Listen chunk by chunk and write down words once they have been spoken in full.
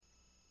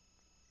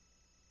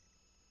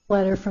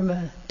letter from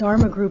a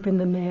Dharma group in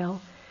the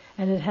mail,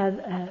 and it had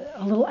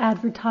a little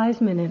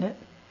advertisement in it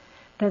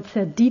that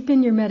said,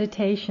 deepen your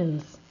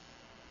meditations,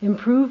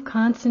 improve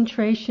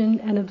concentration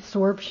and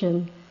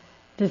absorption,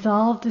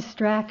 dissolve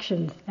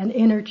distractions and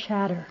inner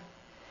chatter.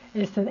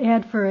 It's an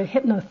ad for a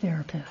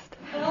hypnotherapist.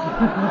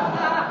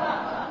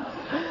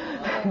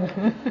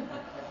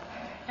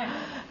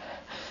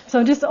 So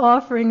I'm just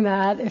offering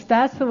that. If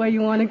that's the way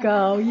you want to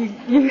go,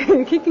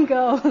 you can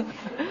go.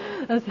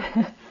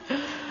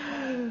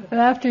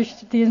 After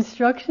the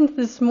instructions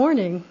this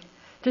morning,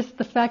 just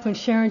the fact when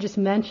Sharon just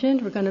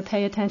mentioned we're going to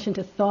pay attention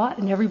to thought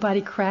and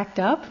everybody cracked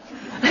up,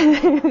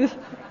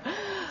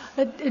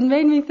 it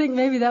made me think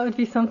maybe that would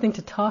be something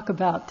to talk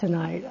about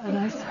tonight. And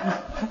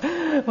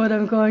that's what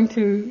I'm going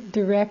to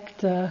direct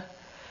the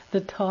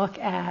talk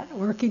at,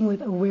 working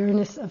with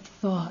awareness of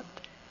thought.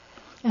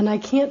 And I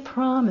can't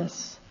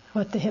promise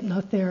what the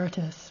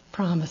hypnotherapist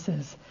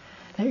promises,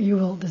 that you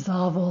will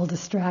dissolve all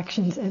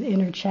distractions and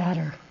inner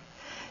chatter.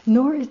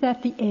 Nor is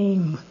that the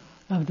aim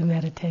of the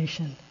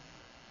meditation.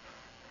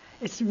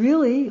 It's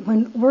really,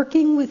 when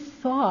working with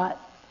thought,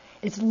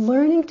 it's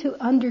learning to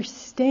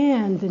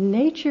understand the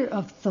nature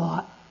of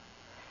thought,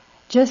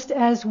 just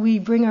as we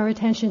bring our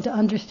attention to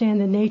understand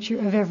the nature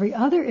of every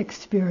other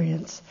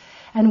experience.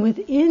 And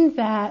within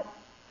that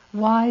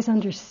wise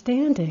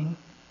understanding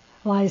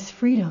lies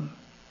freedom.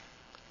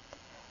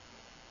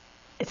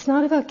 It's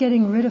not about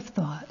getting rid of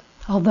thought,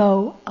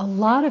 although a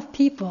lot of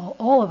people,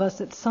 all of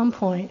us at some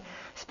point,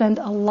 spend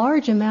a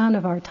large amount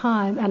of our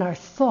time and our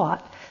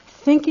thought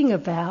thinking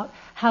about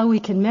how we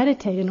can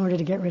meditate in order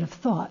to get rid of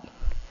thought.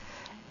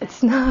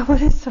 It's not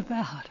what it's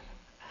about.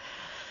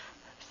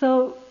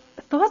 So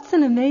thought's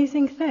an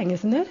amazing thing,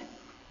 isn't it?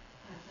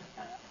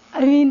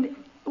 I mean,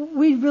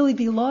 we'd really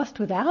be lost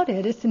without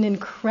it. It's an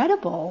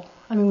incredible,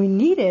 we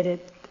need it.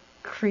 It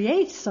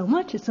creates so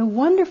much. It's a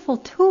wonderful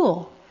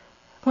tool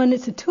when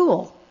it's a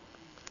tool.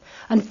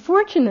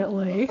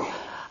 Unfortunately,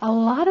 a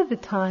lot of the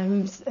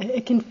times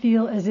it can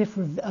feel as if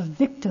we're a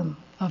victim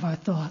of our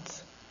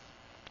thoughts.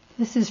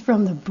 This is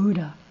from the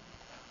Buddha.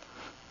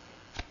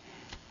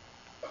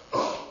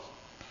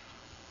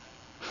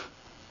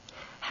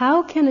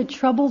 How can a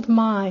troubled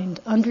mind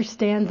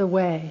understand the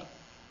way?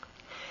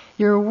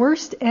 Your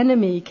worst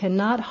enemy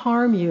cannot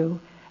harm you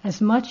as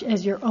much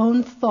as your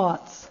own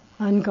thoughts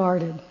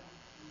unguarded.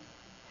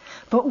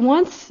 But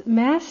once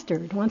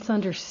mastered, once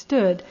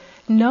understood,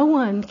 no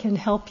one can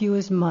help you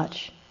as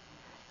much,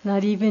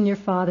 not even your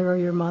father or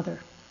your mother.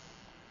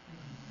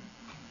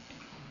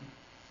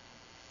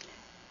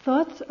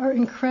 Thoughts are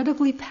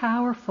incredibly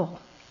powerful.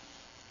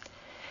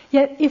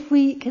 Yet if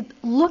we could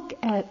look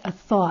at a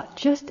thought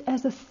just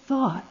as a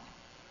thought,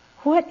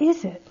 what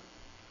is it?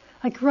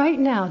 Like right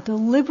now,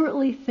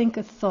 deliberately think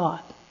a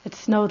thought. It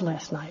snowed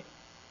last night.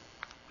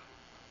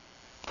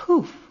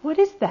 Poof, what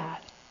is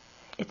that?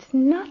 It's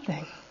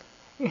nothing.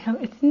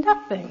 It's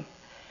nothing.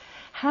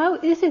 How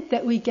is it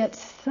that we get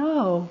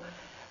so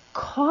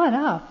caught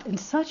up in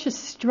such a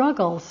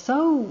struggle,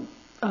 so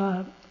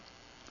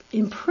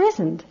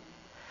imprisoned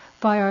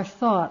by our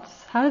thoughts?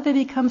 How did they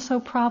become so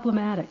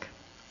problematic?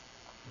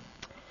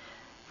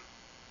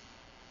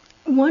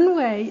 One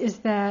way is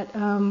that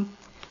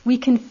we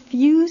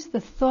confuse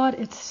the thought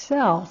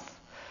itself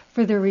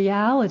for the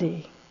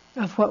reality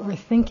of what we're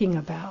thinking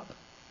about.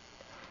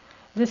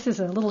 This is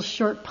a little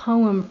short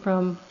poem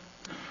from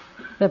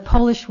the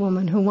Polish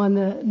woman who won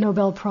the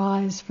Nobel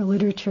Prize for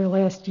Literature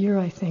last year,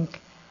 I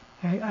think.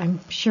 I'm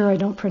sure I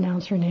don't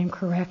pronounce her name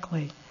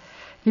correctly.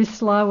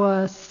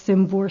 Wisława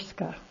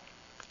Szymborska.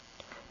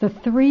 The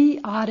three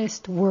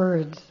oddest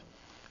words.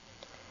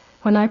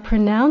 When I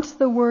pronounce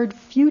the word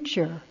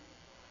future,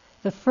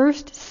 the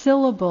first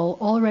syllable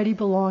already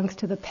belongs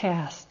to the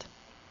past.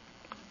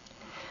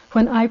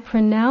 When I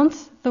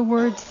pronounce the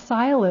word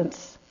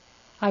silence,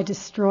 I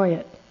destroy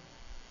it.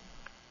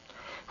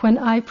 When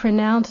I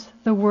pronounce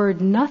the word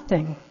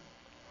nothing,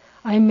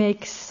 I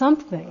make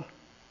something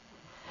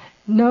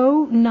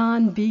no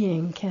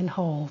non-being can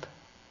hold.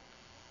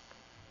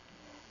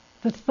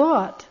 The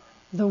thought,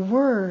 the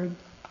word,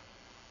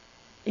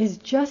 is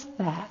just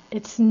that.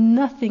 It's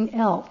nothing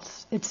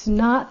else. It's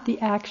not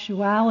the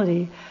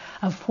actuality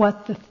of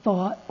what the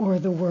thought or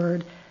the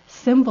word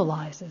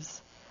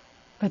symbolizes.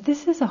 But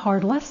this is a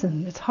hard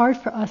lesson. It's hard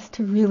for us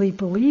to really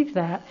believe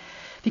that,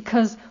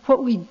 because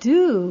what we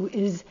do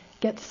is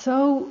get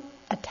so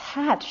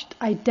attached,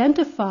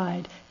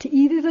 identified to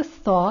either the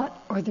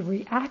thought or the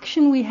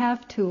reaction we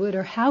have to it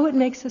or how it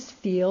makes us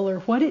feel or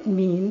what it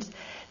means,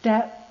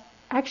 that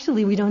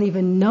actually we don't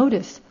even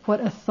notice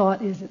what a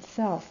thought is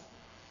itself.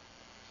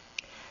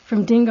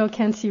 From Dingo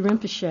Khyentse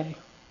Rinpoche.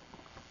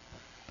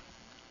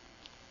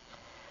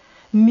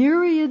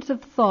 Myriads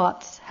of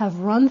thoughts have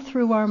run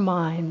through our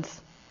minds,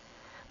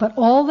 but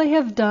all they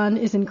have done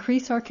is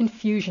increase our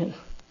confusion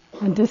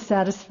and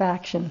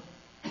dissatisfaction.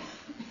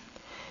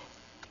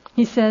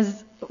 He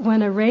says,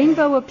 when a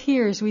rainbow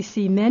appears, we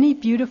see many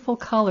beautiful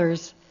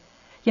colors,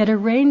 yet a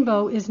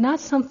rainbow is not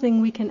something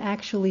we can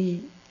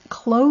actually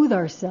clothe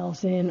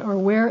ourselves in or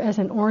wear as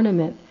an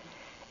ornament.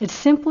 It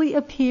simply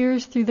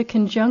appears through the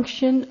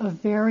conjunction of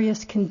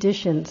various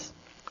conditions.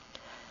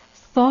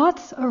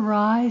 Thoughts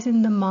arise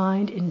in the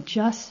mind in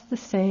just the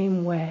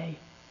same way,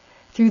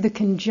 through the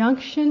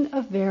conjunction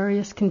of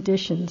various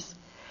conditions.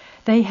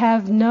 They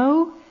have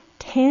no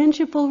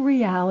tangible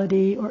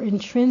reality or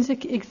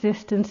intrinsic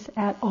existence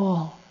at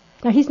all.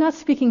 Now, he's not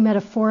speaking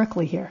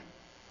metaphorically here.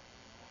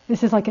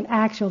 This is like an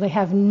actual. They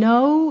have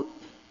no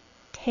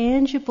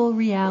tangible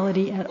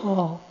reality at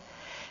all.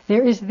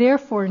 There is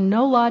therefore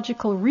no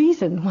logical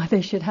reason why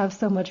they should have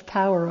so much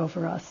power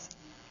over us,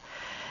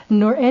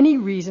 nor any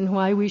reason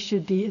why we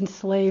should be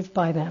enslaved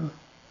by them.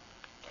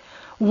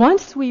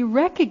 Once we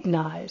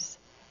recognize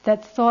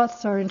that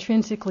thoughts are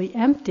intrinsically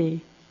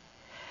empty,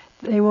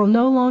 they will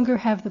no longer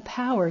have the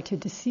power to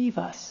deceive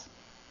us.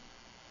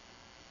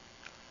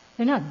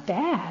 They're not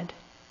bad.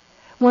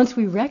 Once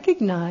we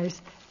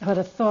recognize what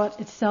a thought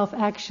itself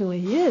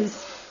actually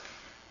is,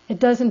 it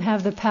doesn't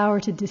have the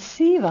power to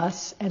deceive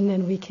us, and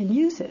then we can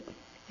use it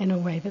in a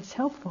way that's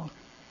helpful.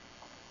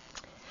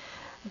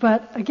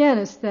 But again,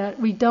 it's that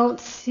we don't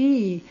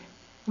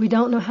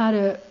know how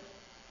to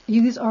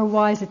use our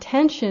wise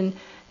attention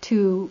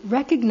to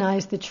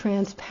recognize the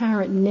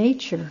transparent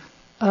nature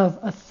of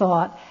a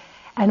thought,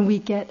 and we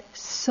get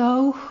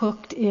so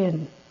hooked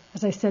in,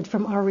 as I said,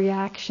 from our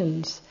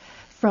reactions,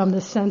 from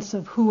the sense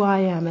of who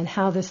I am and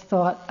how this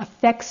thought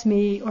affects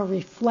me or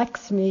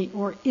reflects me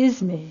or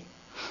is me.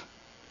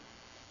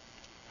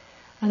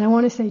 And I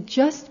want to say,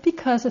 just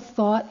because a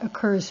thought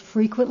occurs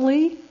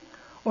frequently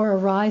or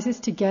arises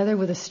together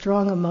with a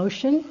strong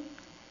emotion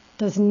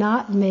does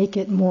not make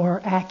it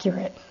more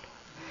accurate.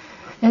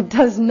 It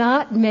does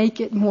not make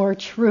it more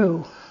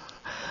true,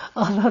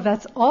 although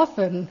that's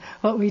often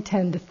what we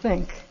tend to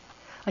think.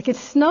 Like, it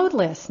snowed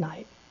last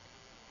night.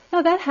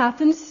 Now, that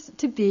happens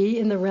to be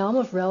in the realm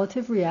of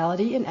relative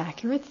reality and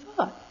accurate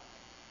thought.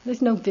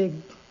 There's no big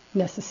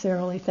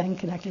necessarily thing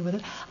connected with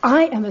it.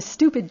 I am a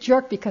stupid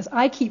jerk because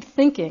I keep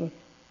thinking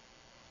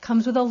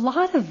comes with a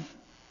lot of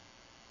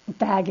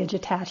baggage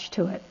attached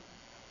to it.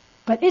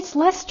 But it's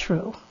less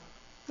true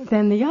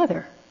than the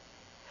other.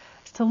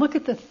 To look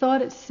at the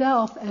thought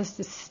itself as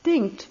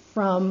distinct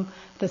from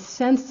the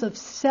sense of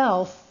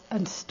self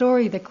and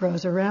story that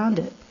grows around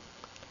it.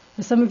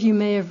 Now, some of you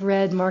may have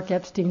read Mark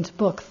Epstein's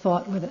book,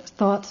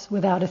 Thoughts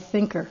Without a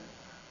Thinker.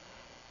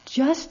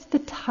 Just the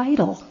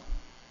title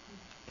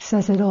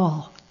says it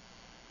all.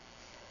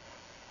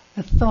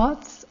 The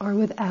thoughts are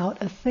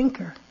without a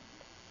thinker.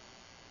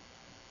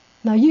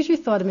 Now use your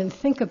thought and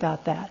think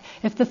about that.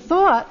 If the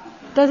thought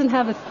doesn't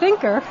have a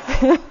thinker,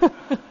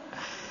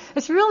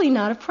 it's really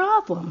not a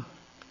problem.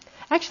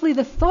 Actually,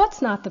 the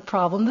thought's not the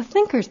problem, the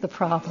thinker's the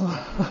problem.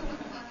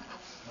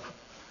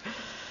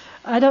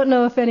 I don't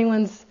know if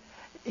anyone's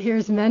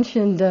here's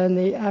mentioned in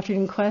the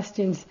afternoon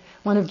questions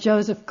one of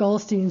Joseph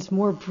Goldstein's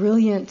more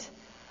brilliant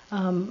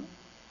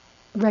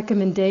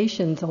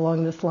recommendations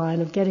along this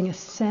line of getting a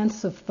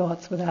sense of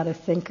thoughts without a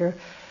thinker,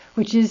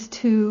 which is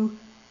to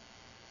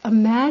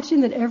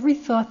imagine that every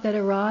thought that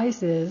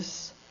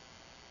arises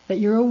that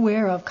you're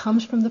aware of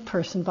comes from the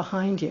person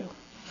behind you.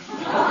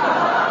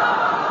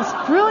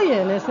 It's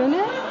brilliant, isn't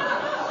it?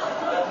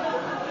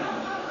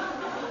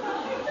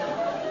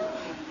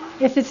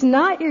 If it's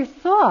not your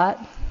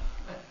thought,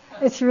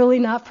 it's really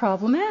not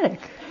problematic.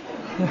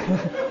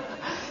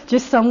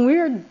 Just some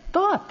weird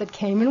thought that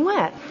came and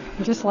went,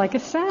 just like a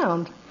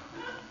sound.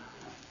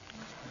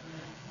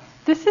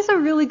 This is a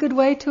really good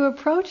way to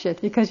approach it,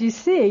 because you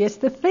see, it's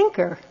the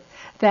thinker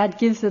that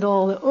gives it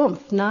all the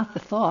oomph, not the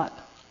thought.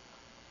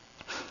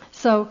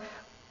 So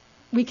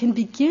we can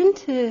begin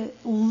to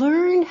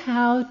learn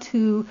how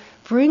to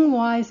bring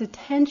wise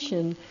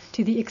attention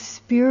to the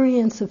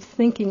experience of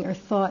thinking or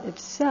thought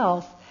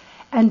itself.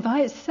 And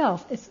by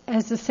itself, it's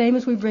as the same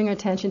as we bring our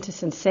attention to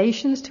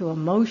sensations, to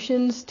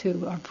emotions,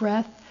 to our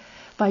breath.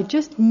 By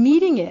just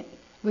meeting it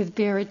with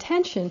bare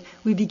attention,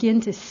 we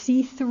begin to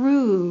see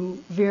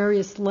through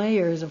various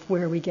layers of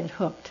where we get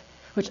hooked,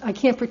 which I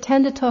can't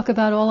pretend to talk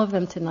about all of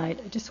them tonight.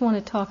 I just want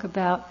to talk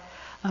about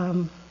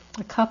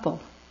a couple.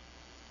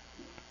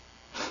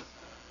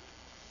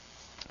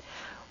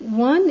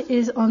 One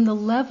is on the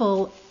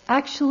level,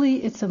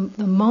 actually it's the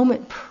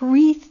moment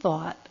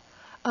pre-thought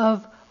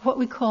of what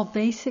we call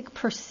basic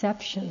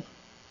perception.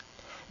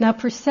 Now,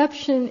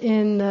 perception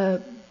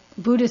in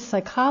Buddhist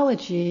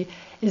psychology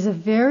is a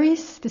very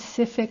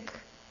specific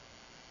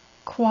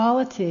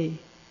quality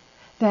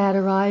that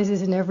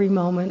arises in every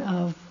moment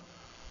of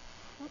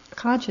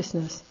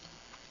consciousness.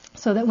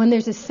 So that when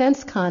there's a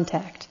sense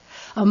contact,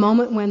 a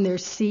moment when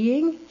there's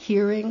seeing,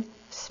 hearing,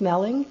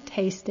 smelling,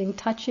 tasting,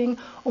 touching,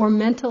 or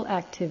mental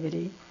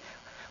activity,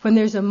 when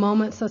there's a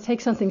moment, so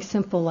take something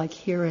simple like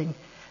hearing.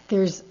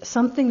 There's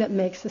something that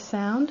makes a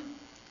sound,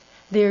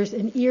 there's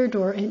an ear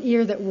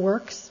that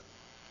works,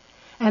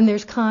 and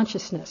there's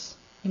consciousness.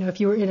 You know, if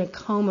you were in a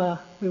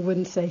coma, we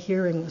wouldn't say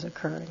hearing was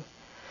occurring.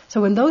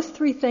 So when those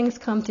three things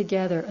come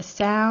together, a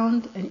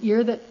sound, an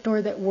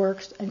door that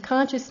works, and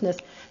consciousness,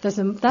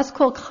 that's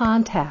called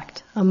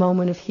contact, a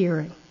moment of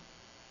hearing.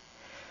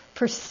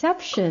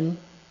 Perception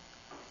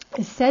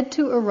is said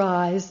to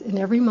arise in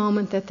every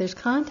moment that there's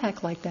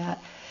contact like that.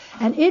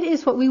 And it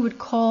is what we would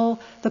call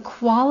the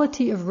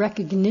quality of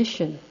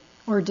recognition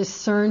or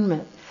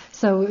discernment.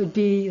 So it would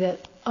be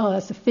that, oh,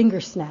 that's a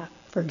finger snap,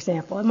 for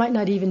example. It might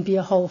not even be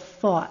a whole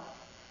thought,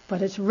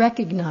 but it's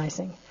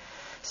recognizing.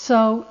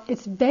 So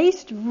it's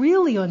based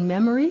really on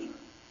memory,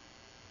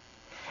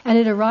 and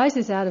it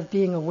arises out of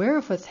being aware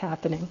of what's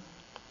happening.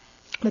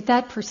 But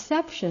that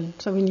perception,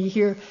 so when you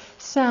hear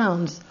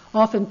sounds,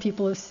 often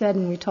people have said,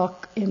 and we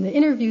talk in the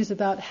interviews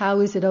about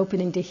how is it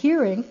opening to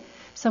hearing,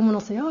 someone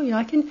will say, oh,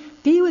 I can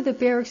be with the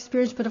bare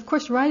experience, but of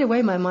course right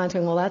away my mind's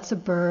going, well, that's a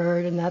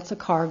bird and that's a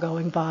car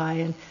going by.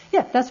 And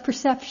yeah, that's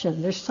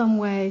perception. There's some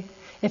way,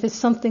 if it's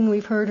something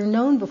we've heard or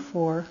known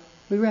before,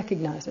 we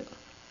recognize it.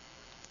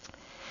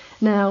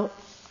 Now,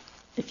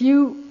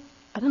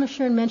 I don't know if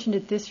Sharon mentioned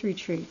at this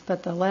retreat,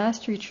 but the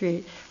last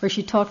retreat where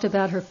she talked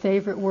about her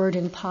favorite word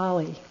in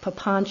Pali,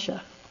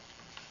 papancha.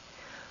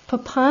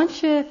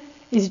 Papancha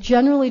is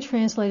generally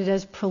translated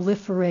as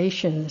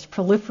proliferation, this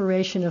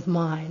proliferation of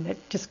mind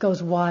that just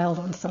goes wild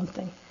on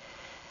something.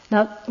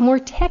 Now, more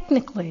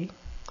technically,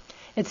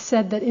 it's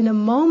said that in a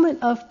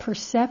moment of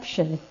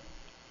perception,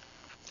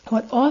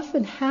 what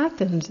often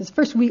happens is,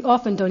 first, we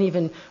often don't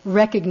even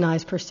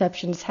recognize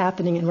perceptions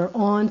happening, and we're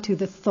on to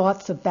the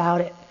thoughts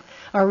about it,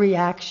 our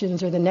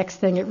reactions, or the next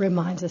thing it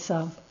reminds us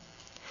of.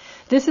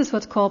 This is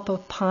what's called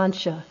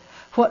papancha.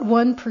 What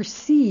one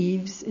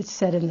perceives, it's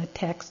said in the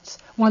texts,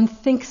 one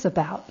thinks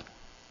about.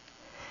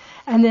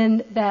 And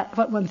then that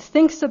what one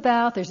thinks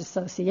about, there's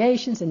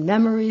associations and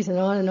memories and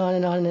on and on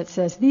and on, and it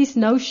says these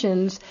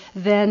notions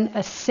then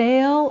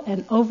assail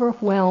and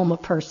overwhelm a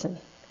person.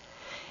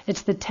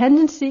 It's the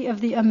tendency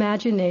of the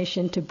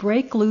imagination to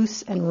break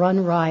loose and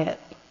run riot.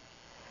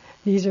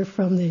 These are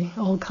from the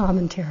old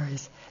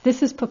commentaries.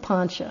 This is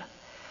papancha.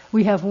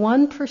 We have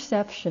one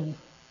perception,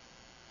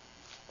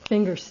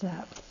 finger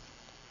snap.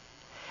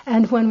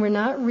 And when we're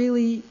not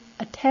really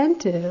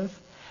attentive,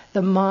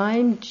 the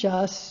mind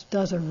just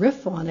does a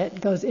riff on it,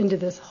 goes into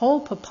this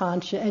whole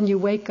papancha, and you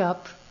wake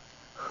up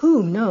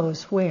who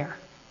knows where.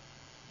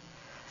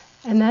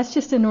 And that's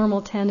just a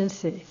normal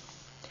tendency.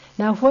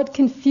 Now, what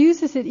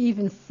confuses it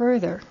even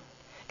further,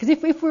 because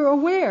if we're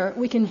aware,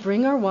 we can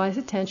bring our wise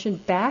attention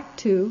back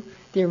to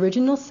the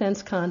original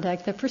sense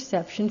contact, the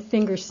perception,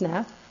 finger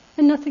snap,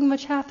 and nothing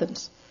much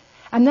happens.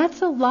 And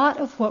that's a lot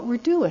of what we're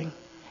doing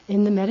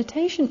in the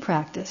meditation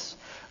practice.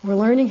 We're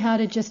learning how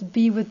to just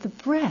be with the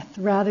breath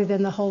rather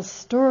than the whole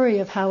story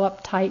of how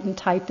uptight and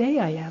type A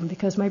I am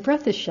because my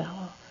breath is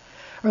shallow.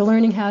 Or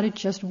learning how to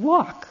just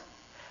walk.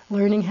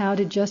 Learning how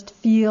to just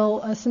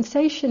feel a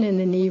sensation in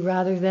the knee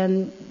rather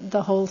than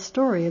the whole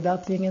story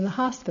about being in the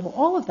hospital.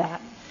 All of that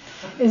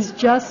is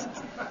just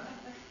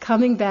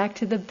coming back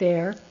to the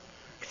bare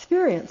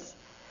experience.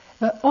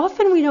 But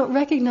often we don't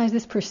recognize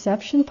this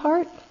perception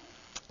part.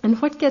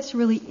 And what gets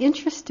really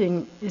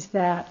interesting is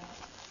that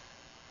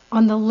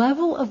on the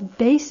level of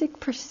basic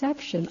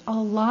perception, a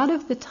lot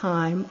of the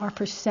time our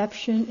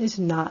perception is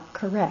not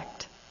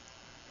correct.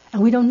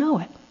 And we don't know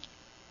it.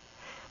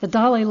 The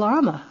Dalai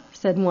Lama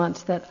said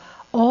once that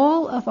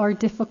all of our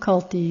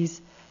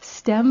difficulties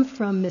stem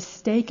from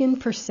mistaken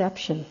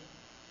perception.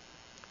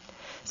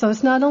 So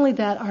it's not only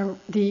that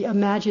the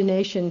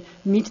imagination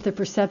meets the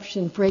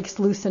perception, breaks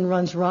loose and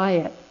runs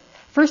riot.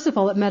 First of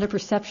all, it met a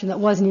perception that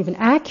wasn't even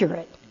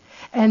accurate,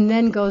 and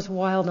then goes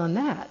wild on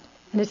that.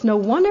 And it's no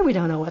wonder we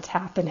don't know what's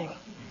happening.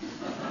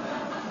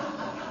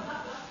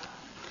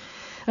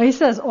 Now he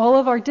says all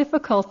of our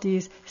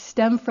difficulties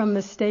stem from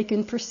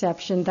mistaken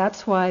perception.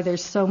 That's why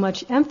there's so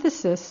much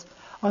emphasis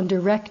on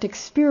direct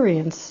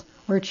experience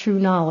or true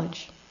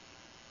knowledge.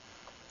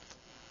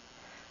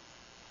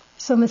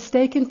 So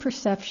mistaken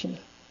perception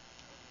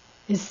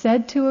is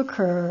said to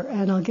occur,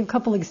 and I'll give a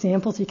couple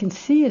examples, you can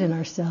see it in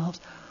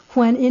ourselves,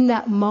 when in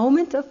that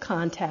moment of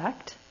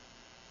contact,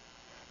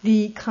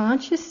 the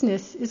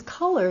consciousness is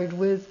colored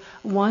with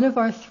one of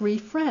our three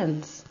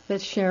friends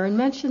that Sharon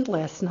mentioned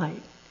last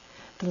night.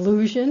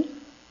 Delusion,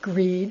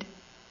 greed,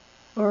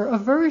 or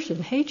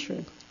aversion,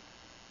 hatred.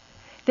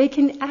 They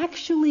can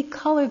actually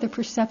color the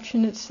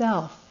perception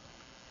itself.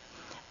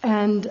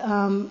 And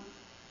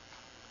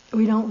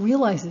we don't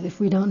realize it if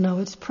we don't know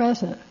it's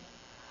present.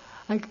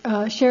 Like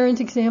Sharon's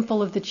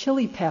example of the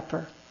chili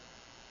pepper.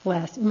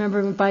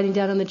 Remember biting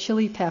down on the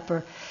chili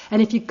pepper.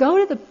 And if you go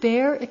to the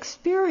bare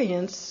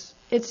experience,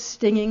 it's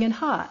stinging and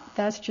hot.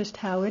 That's just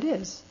how it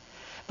is.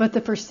 But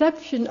the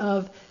perception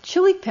of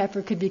chili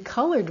pepper could be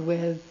colored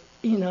with,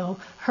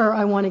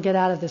 I want to get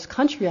out of this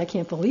country. I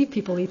can't believe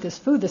people eat this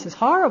food. This is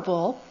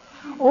horrible.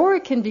 Or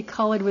it can be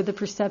colored with the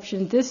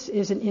perception, this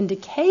is an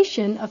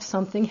indication of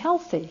something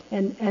healthy.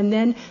 And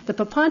then the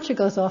papancha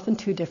goes off in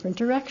two different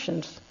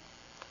directions.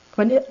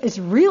 When it is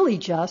really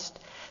just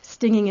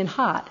stinging and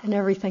hot and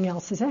everything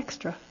else is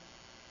extra.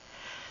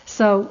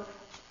 So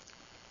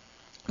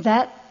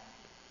that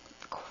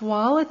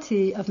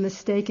quality of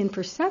mistaken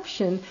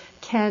perception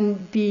can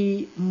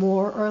be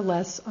more or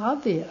less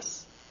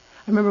obvious.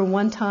 I remember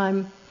one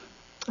time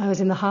I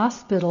was in the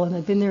hospital and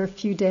I'd been there a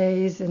few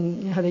days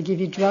and how they give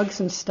you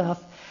drugs and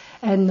stuff.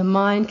 And the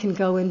mind can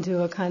go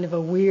into a kind of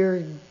a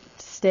weird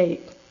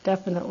state,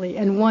 definitely.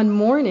 And one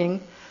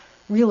morning,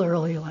 real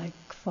early, like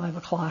 5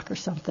 o'clock or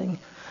something,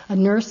 a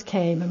nurse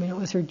came. I mean, it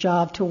was her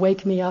job to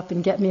wake me up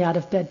and get me out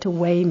of bed to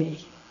weigh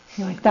me.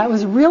 Like, that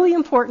was really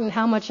important,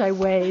 how much I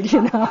weighed,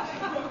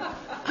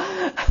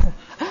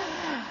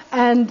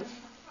 And,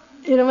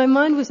 my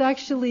mind was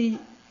actually,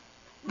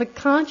 the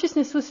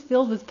consciousness was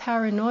filled with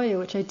paranoia,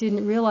 which I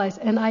didn't realize.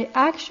 And I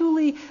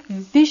actually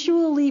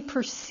visually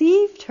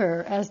perceived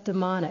her as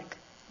demonic.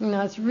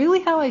 It's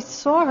really how I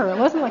saw her. It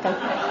wasn't like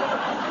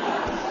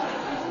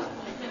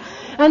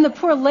And the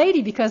poor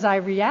lady, because I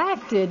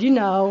reacted,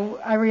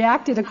 I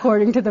reacted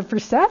according to the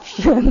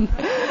perception.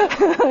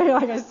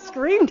 I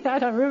screamed at her. I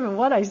don't remember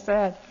what I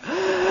said.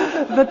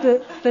 But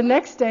the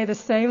next day, the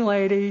same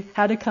lady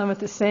had to come at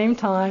the same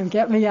time,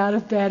 get me out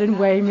of bed and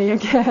weigh me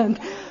again.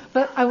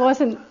 But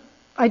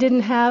I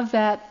didn't have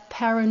that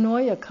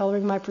paranoia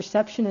coloring my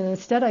perception, and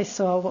instead I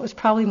saw what was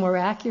probably more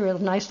accurate,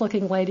 a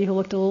nice-looking lady who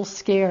looked a little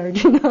scared,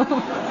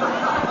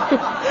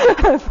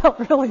 I felt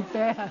really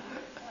bad.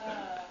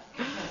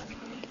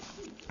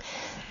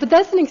 But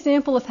that's an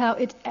example of how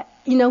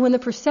when the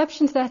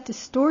perception's that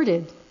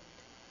distorted,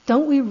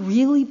 don't we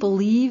really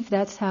believe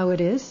that's how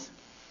it is?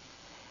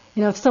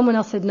 If someone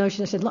else had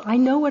notion, I said, look, I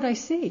know what I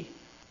see.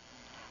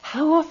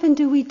 How often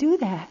do we do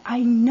that? I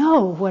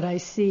know what I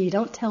see.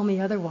 Don't tell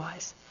me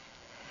otherwise.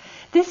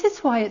 This is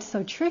why it's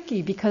so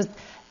tricky, because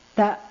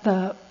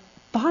the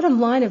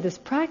bottom line of this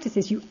practice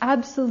is you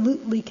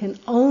absolutely can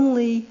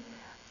only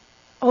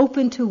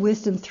open to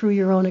wisdom through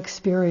your own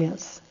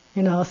experience.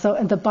 And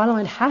the bottom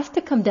line has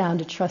to come down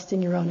to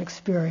trusting your own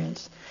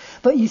experience.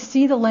 But you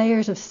see the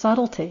layers of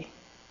subtlety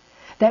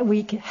that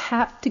we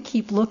have to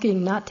keep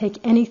looking, not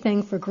take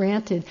anything for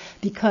granted,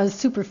 because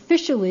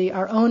superficially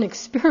our own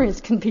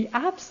experience can be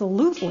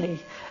absolutely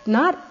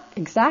not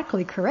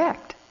exactly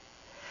correct.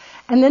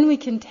 And then we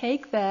can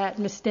take that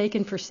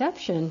mistaken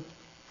perception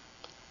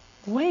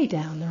way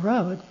down the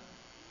road.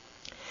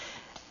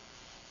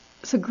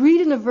 So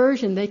greed and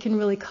aversion, they can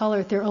really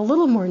color it. They're a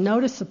little more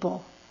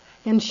noticeable.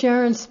 And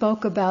Sharon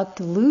spoke about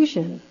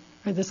delusion,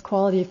 or this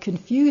quality of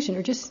confusion,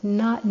 or just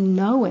not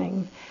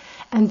knowing.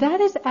 And that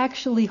is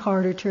actually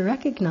harder to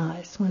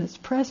recognize when it's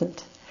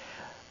present.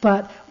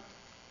 But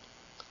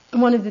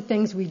one of the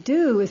things we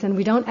do is, and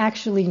we don't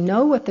actually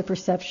know what the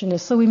perception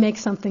is, so we make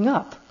something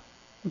up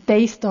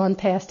based on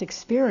past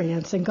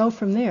experience and go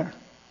from there.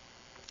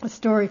 A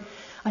story,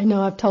 I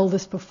know I've told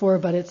this before,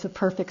 but it's a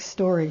perfect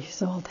story,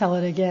 so I'll tell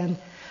it again.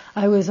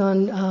 I was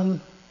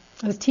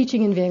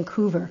teaching in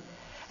Vancouver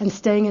and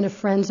staying in a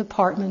friend's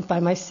apartment by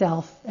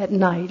myself at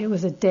night. It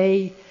was a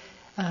day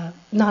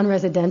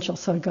non-residential,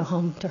 so I'd go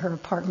home to her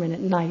apartment at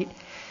night.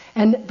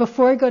 And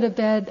before I go to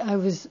bed, I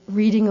was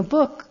reading a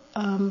book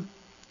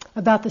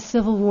about the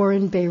civil war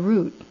in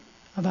Beirut,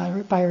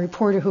 by a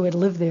reporter who had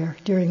lived there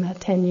during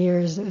that 10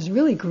 years. It was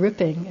really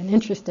gripping and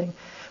interesting.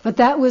 But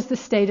that was the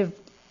state of,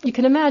 you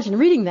can imagine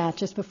reading that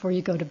just before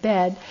you go to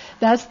bed.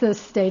 That's the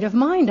state of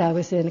mind I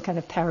was in, kind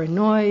of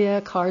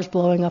paranoia, cars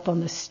blowing up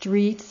on the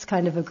streets,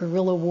 kind of a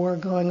guerrilla war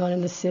going on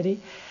in the city.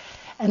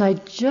 And I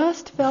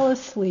just fell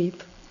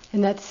asleep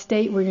in that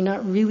state where you're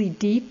not really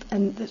deep,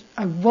 and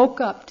I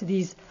woke up to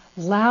these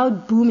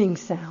loud booming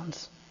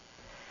sounds.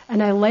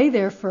 And I lay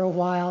there for a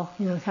while,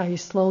 how you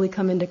slowly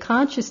come into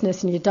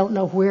consciousness and you don't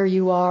know where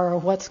you are or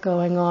what's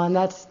going on.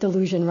 That's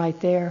delusion right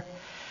there.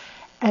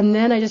 And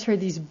then I just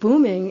heard these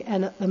booming,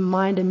 and the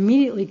mind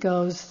immediately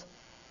goes,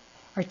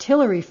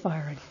 artillery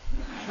firing.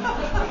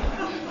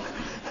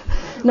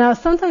 Now,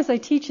 sometimes I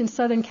teach in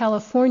Southern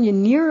California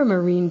near a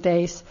Marine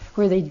base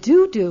where they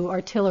do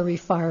artillery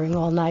firing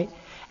all night.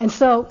 And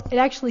so it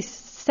actually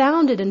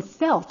sounded and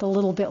felt a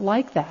little bit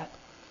like that.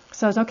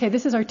 So I was, okay,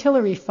 this is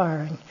artillery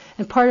firing.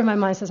 And part of my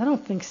mind says, I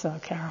don't think so,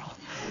 Carol.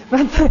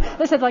 But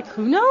I said,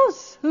 who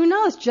knows? Who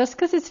knows? Just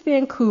because it's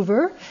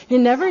Vancouver, you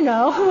never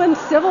know when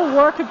civil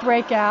war could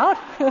break out.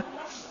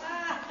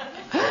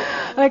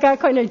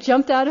 I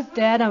jumped out of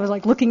bed. I was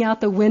looking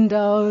out the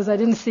windows. I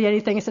didn't see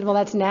anything. I said, well,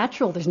 that's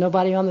natural. There's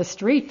nobody on the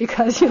street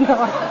because,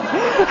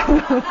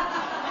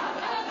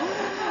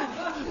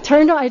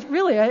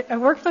 I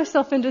worked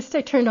myself into a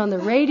state, turned on the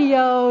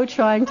radio,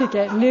 trying to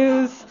get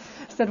news.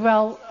 I said,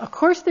 well, of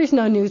course there's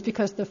no news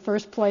because the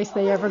first place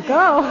they ever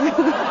go,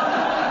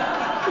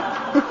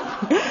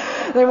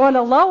 they want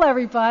to lull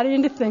everybody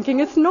into thinking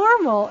it's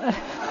normal.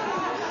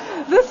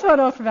 This went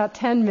on for about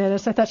 10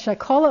 minutes. I thought, should I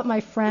call up my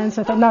friends?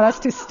 I thought, no, that's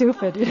too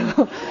stupid.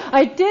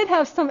 I did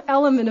have some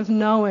element of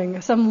knowing,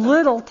 some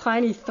little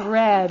tiny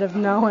thread of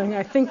knowing.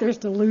 I think there's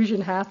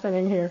delusion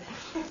happening here.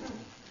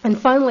 And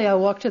finally, I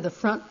walked to the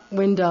front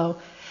window,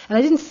 and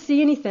I didn't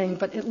see anything,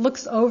 but it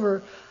looks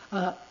over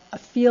a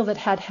field that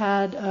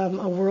had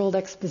a World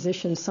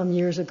Exposition some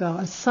years ago.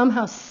 And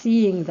somehow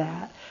seeing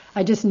that,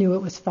 I just knew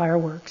it was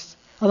fireworks.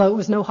 Although it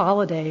was no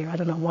holiday, or I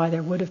don't know why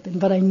there would have been,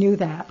 but I knew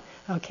that.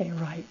 Okay,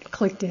 right.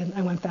 Clicked in.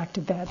 I went back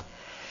to bed.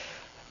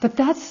 But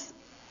that's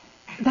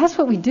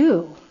what we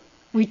do.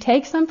 We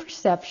take some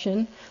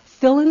perception,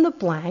 fill in the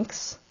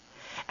blanks,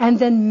 and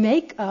then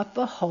make up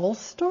a whole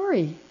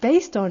story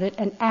based on it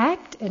and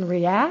act and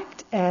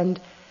react. And,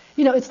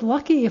 it's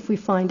lucky if we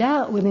find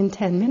out within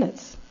 10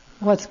 minutes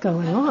what's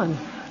going on.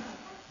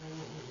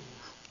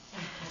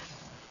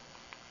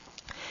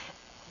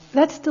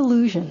 That's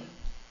delusion.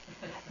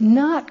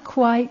 Not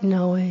quite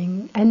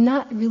knowing and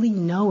not really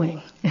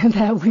knowing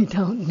that we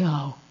don't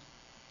know.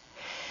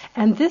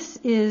 And this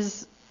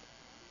is,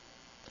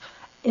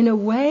 in a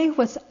way,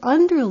 what's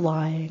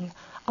underlying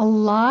a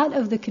lot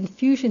of the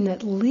confusion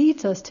that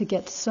leads us to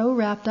get so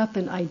wrapped up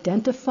in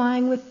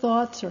identifying with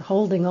thoughts or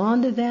holding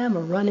on to them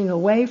or running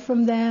away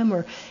from them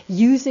or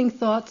using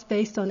thoughts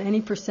based on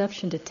any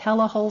perception to tell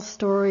a whole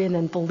story and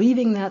then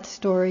believing that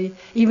story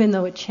even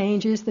though it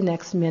changes the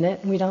next minute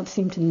and we don't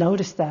seem to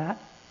notice that.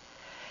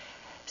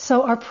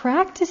 So our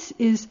practice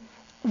is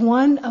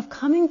one of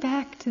coming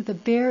back to the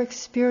bare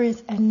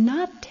experience and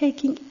not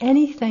taking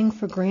anything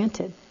for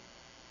granted.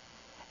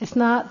 It's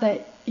not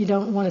that you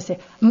don't want to say,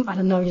 I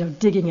don't know,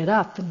 digging it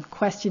up and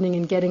questioning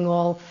and getting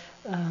all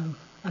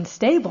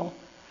unstable,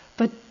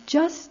 but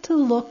just to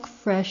look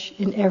fresh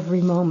in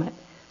every moment.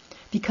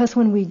 Because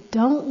when we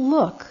don't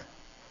look,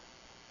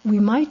 we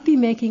might be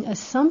making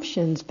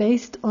assumptions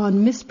based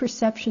on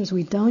misperceptions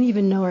we don't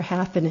even know are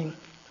happening.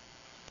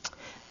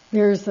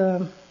 There's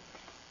a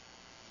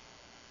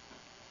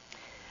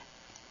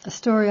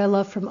story I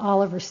love from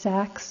Oliver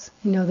Sacks,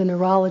 the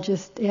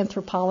neurologist,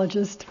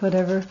 anthropologist,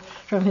 whatever,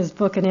 from his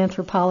book An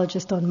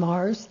Anthropologist on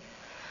Mars,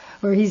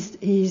 where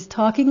he's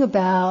talking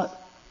about,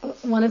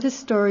 one of his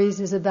stories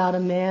is about a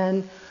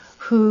man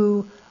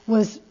who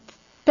was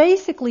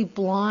basically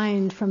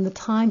blind from the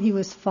time he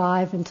was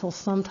 5 until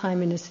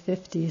sometime in his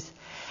 50s,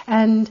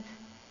 and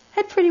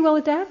had pretty well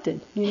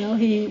adapted.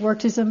 He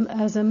worked as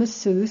a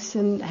masseuse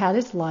and had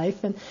his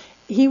life, and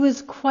he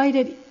was quite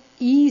at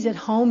ease at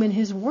home in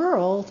his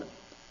world.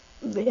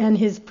 And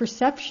his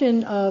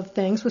perception of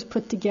things was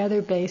put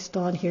together based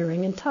on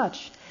hearing and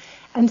touch.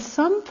 And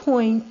some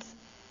point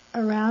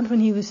around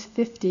when he was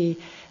 50,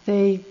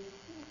 they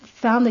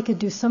found they could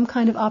do some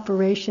kind of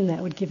operation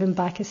that would give him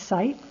back his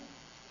sight,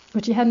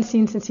 which he hadn't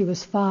seen since he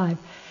was 5.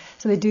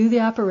 So they do the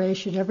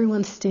operation.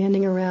 Everyone's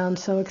standing around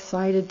so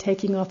excited,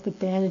 taking off the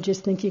bandages,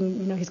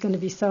 thinking, he's going to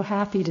be so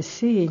happy to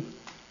see.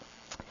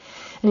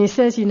 And he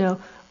says,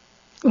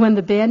 when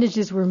the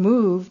bandages were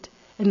moved,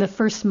 in the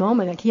first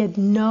moment, he had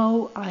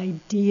no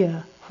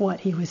idea what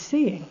he was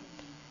seeing.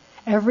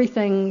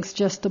 Everything's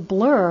just a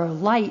blur,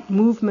 light,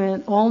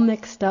 movement, all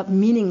mixed up,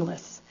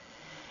 meaningless.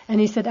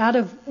 And he said out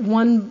of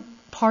one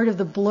part of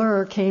the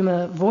blur came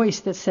a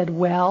voice that said,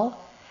 well,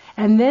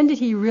 and then did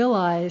he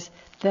realize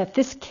that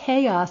this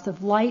chaos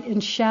of light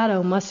and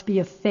shadow must be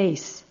a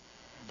face,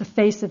 the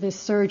face of his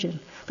surgeon.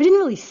 But he didn't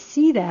really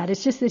see that.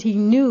 It's just that he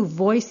knew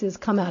voices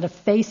come out of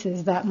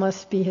faces, that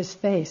must be his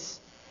face.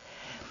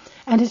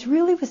 And it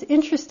really was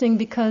interesting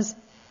because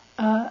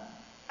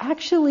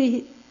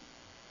actually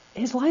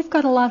his life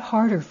got a lot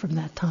harder from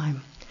that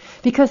time.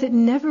 Because it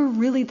never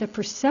really, the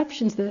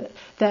perceptions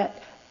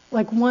that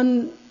like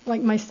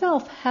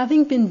myself,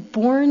 having been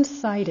born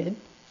sighted,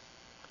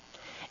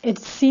 it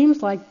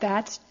seems like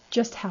that's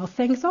just how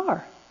things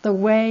are. The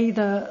way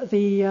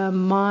the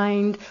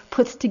mind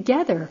puts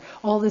together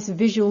all this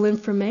visual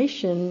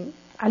information,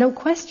 I don't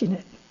question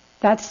it.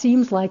 That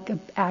seems like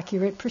an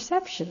accurate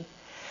perception.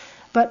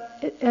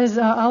 But as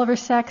Oliver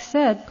Sacks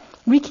said,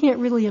 we can't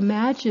really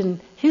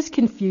imagine his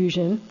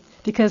confusion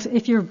because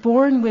if you're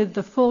born with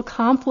the full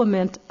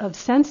complement of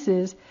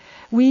senses,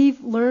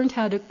 we've learned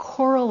how to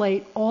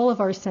correlate all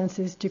of our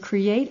senses to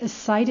create a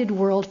sighted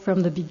world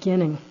from the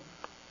beginning.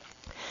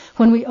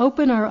 When we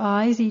open our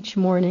eyes each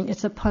morning,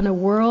 it's upon a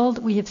world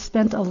we have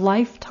spent a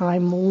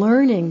lifetime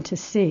learning to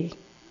see.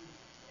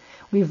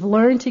 We've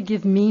learned to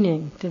give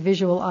meaning to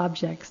visual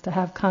objects, to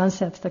have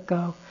concepts that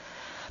go.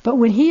 But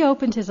when he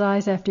opened his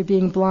eyes after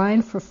being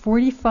blind for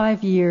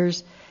 45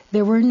 years,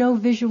 there were no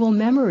visual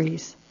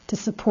memories to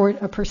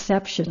support a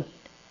perception.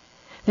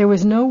 There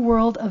was no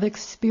world of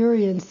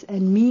experience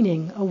and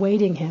meaning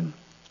awaiting him.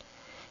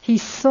 He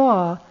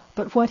saw,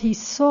 but what he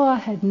saw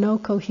had no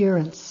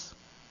coherence.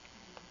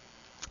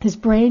 His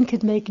brain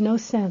could make no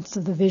sense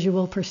of the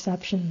visual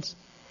perceptions.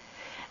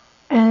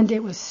 And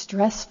it was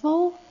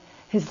stressful.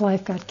 His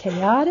life got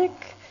chaotic.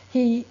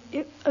 It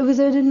was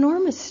an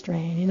enormous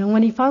strain.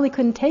 When he finally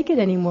couldn't take it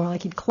anymore,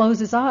 like he'd close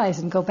his eyes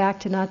and go back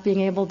to not being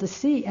able to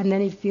see, and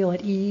then he'd feel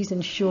at ease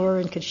and sure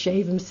and could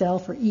shave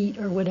himself or eat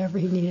or whatever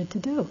he needed to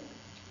do.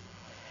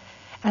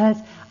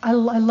 And I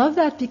love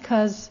that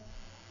because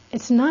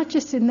it's not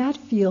just in that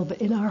field,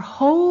 but in our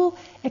whole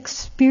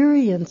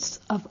experience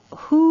of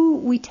who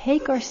we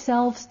take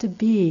ourselves to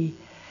be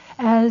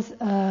as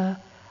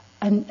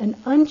an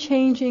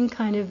unchanging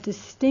kind of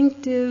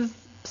distinctive,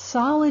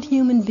 solid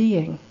human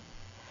being.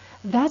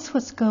 That's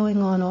what's going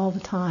on all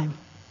the time.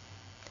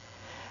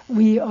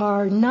 We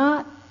are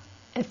not,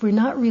 if we're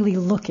not really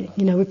looking,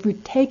 if we're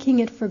taking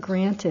it for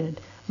granted,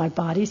 my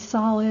body's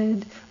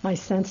solid, my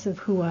sense of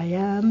who I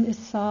am is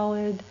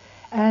solid,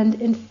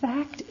 and in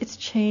fact, it's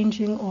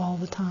changing all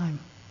the time.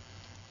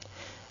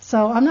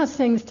 So I'm not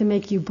saying this to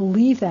make you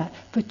believe that,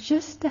 but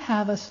just to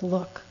have us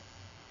look.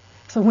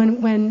 So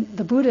when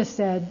the Buddha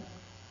said,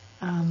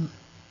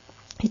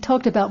 he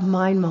talked about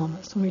mind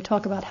moments, when we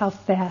talk about how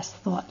fast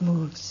thought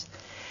moves.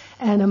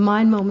 And a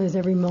mind moment is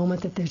every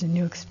moment that there's a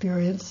new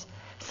experience.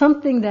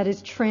 Something that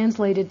is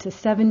translated to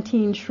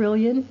 17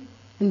 trillion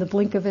in the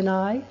blink of an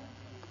eye,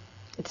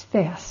 it's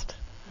fast.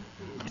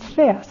 It's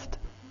fast.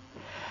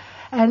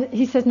 And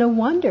he says, no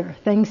wonder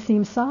things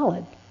seem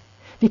solid.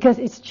 Because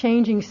it's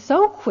changing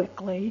so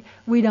quickly,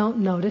 we don't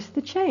notice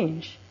the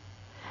change.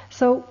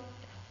 So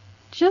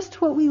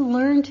just what we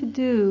learn to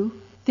do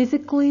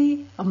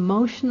physically,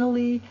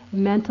 emotionally,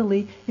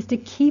 mentally, is to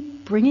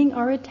keep bringing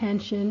our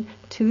attention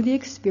to the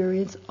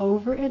experience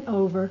over and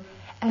over,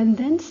 and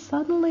then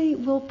suddenly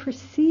we'll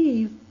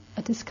perceive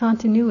a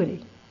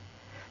discontinuity.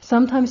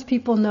 Sometimes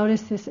people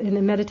notice this in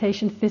a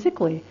meditation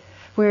physically,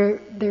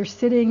 where they're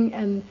sitting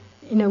and,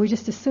 we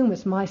just assume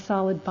it's my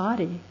solid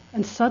body,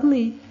 and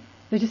suddenly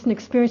there's just an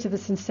experience of a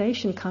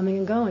sensation coming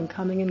and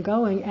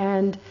going,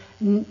 and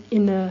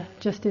in a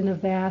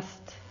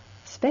vast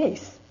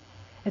space.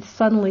 It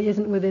suddenly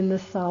isn't within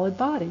this solid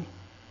body.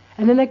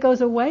 And then that goes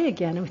away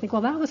again, and we think,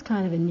 well, that was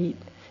kind of a neat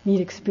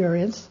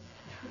experience.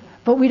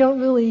 But we don't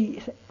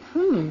really,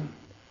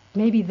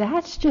 maybe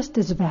that's just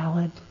as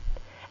valid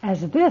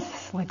as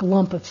this, like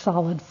lump of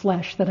solid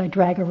flesh that I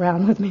drag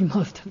around with me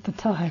most of the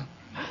time.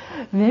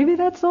 Maybe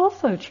that's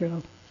also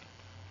true.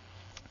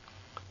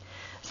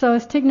 So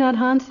as Thich Nhat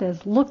Hanh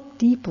says, look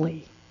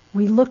deeply.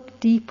 We look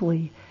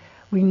deeply.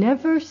 We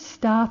never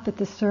stop at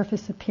the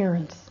surface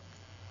appearance.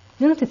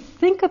 You don't have to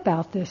think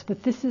about this,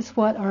 but this is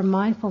what our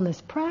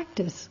mindfulness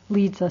practice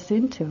leads us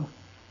into.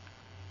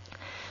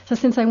 So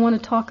since I want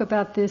to talk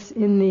about this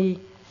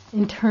in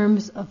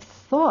terms of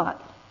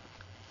thought,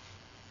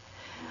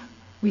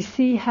 we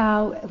see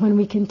how when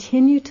we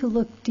continue to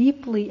look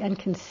deeply and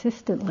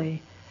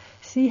consistently,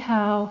 see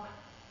how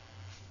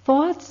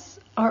thoughts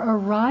are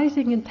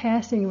arising and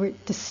passing. We're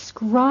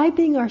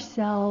describing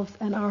ourselves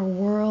and our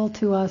world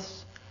to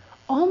us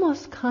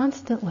almost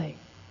constantly.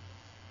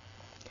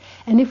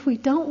 And if we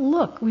don't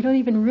look, we don't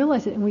even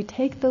realize it, and we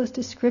take those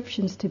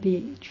descriptions to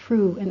be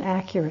true and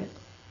accurate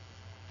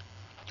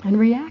and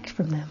react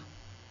from them,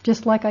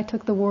 just like I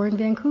took the war in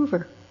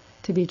Vancouver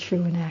to be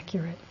true and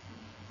accurate.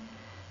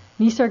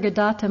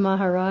 Nisargadatta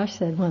Maharaj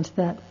said once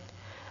that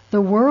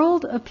the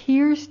world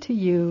appears to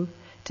you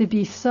to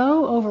be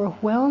so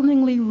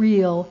overwhelmingly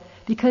real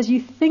because you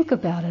think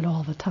about it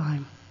all the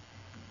time.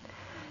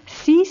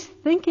 Cease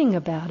thinking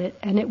about it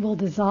and it will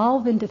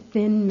dissolve into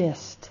thin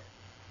mist.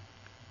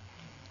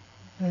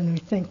 And we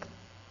think,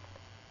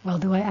 well,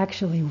 do I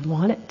actually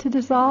want it to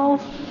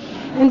dissolve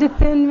into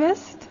thin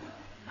mist?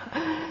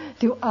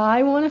 Do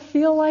I want to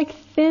feel like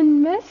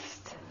thin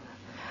mist?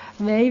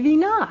 Maybe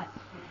not.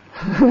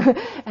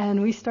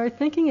 And we start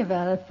thinking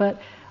about it,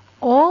 but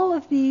all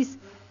of these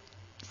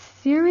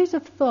series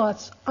of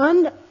thoughts,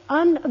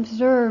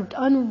 unobserved,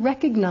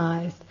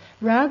 unrecognized,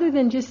 rather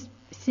than just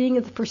seeing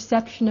the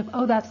perception of,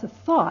 oh, that's a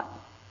thought,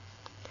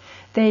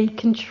 they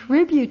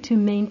contribute to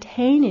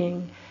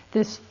maintaining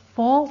this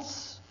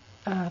false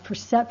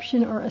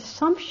perception or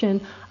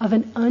assumption of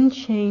an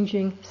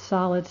unchanging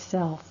solid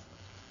self.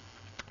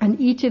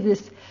 And each of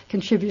this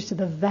contributes to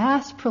the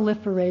vast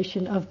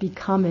proliferation of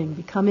becoming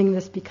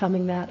this,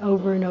 becoming that,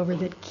 over and over,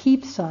 that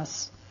keeps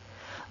us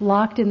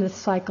locked in this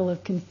cycle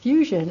of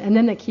confusion, and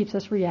then that keeps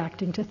us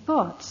reacting to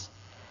thoughts.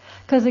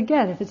 Because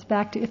again,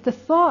 if the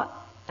thought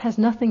has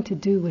nothing to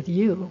do with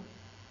you,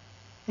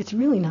 it's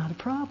really not a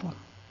problem.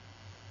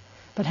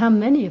 But how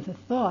many of the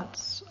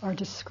thoughts are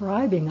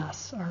describing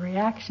us, our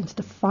reactions,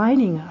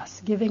 defining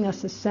us, giving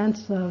us a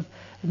sense of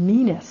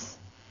meanness,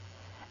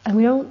 and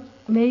we don't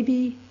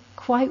maybe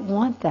quite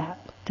want that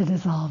to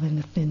dissolve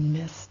into thin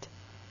mist.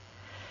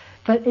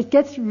 But it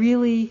gets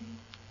really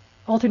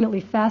alternately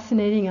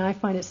fascinating, and I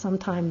find it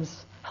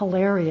sometimes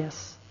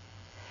hilarious,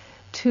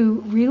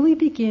 to really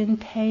begin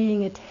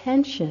paying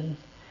attention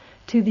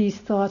to these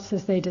thoughts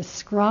as they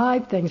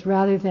describe things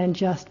rather than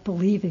just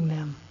believing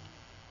them.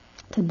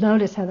 To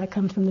notice how that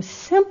comes from the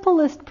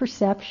simplest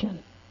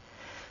perception.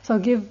 So I'll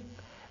give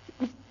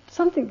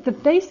the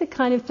basic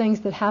kind of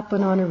things that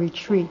happen on a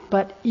retreat,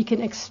 but you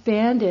can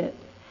expand it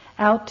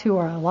out to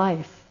our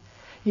life.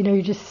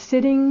 You're just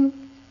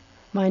sitting,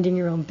 minding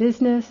your own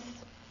business,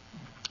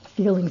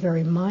 feeling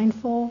very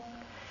mindful,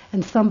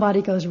 and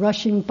somebody goes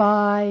rushing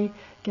by,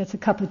 gets a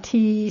cup of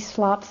tea,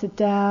 slops it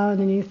down,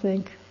 and you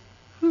think,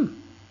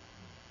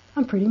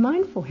 I'm pretty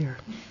mindful here.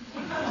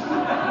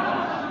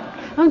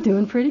 I'm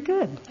doing pretty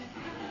good.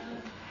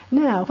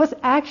 Now, what's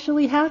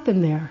actually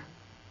happened there?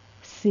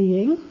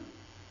 Seeing,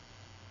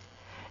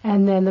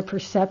 and then the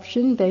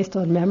perception based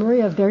on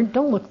memory of they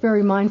don't look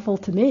very mindful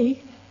to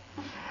me,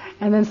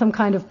 and then some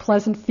kind of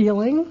pleasant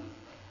feeling,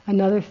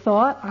 another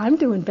thought, I'm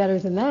doing better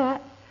than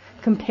that,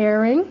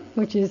 comparing,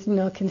 which is,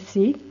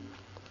 conceit.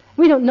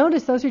 We don't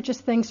notice those are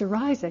just things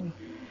arising.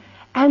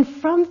 And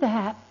from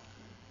that,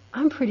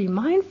 I'm pretty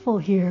mindful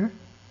here.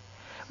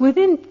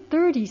 Within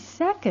 30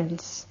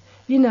 seconds,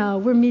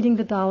 we're meeting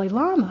the Dalai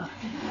Lama.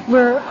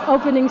 We're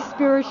opening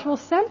spiritual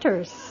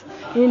centers.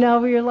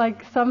 We're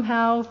like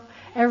somehow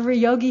every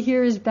yogi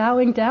here is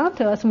bowing down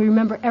to us, and we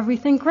remember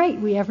everything great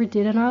we ever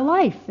did in our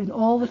life and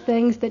all the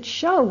things that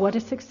show what a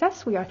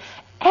success we are.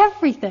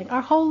 Everything,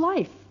 our whole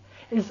life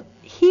is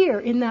here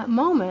in that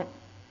moment,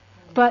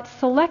 but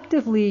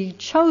selectively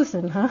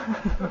chosen, huh?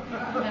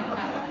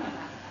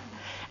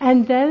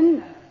 And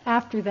then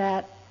after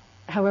that,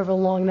 however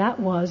long that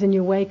was, and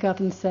you wake up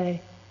and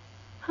say,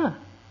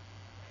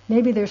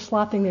 maybe they're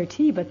slopping their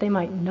tea, but they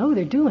might know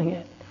they're doing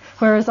it.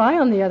 Whereas I,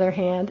 on the other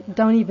hand,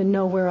 don't even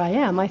know where I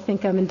am. I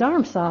think I'm in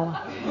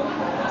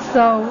Dharamsala.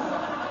 So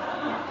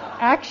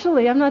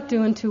actually, I'm not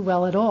doing too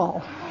well at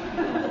all.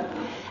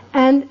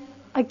 And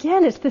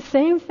again, it's the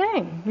same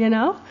thing,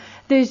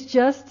 There's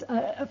just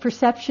a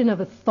perception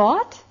of a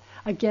thought,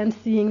 again,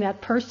 seeing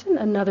that person,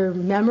 another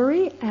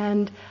memory,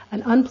 and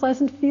an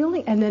unpleasant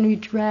feeling, and then we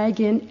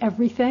drag in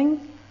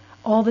everything,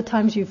 all the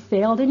times you've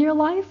failed in your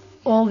life,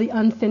 all the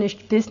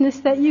unfinished business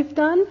that you've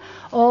done,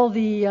 all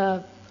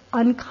the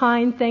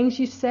unkind things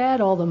you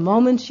said, all the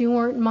moments you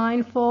weren't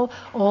mindful,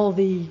 all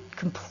the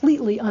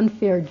completely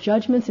unfair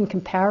judgments and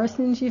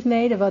comparisons you've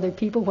made of other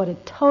people, what a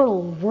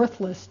total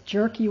worthless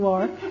jerk you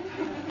are.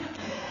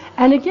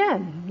 And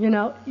again,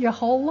 your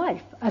whole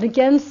life, and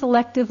again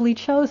selectively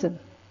chosen.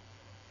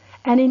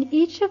 And in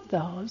each of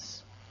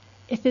those,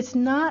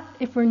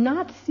 if we're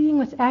not seeing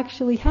what's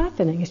actually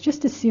happening, it's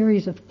just a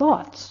series of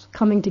thoughts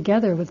coming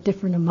together with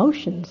different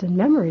emotions and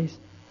memories.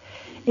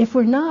 If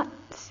we're not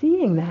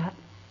seeing that,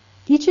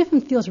 each of them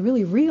feels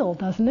really real,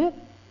 doesn't it?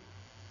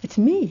 It's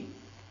me.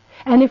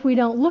 And if we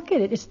don't look at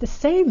it, it's the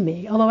same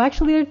me, although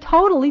actually they're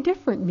totally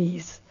different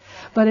me's.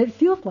 But it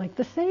feels like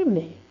the same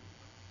me.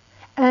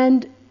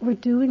 And we're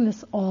doing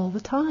this all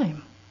the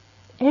time.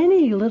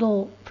 Any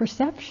little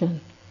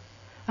perception.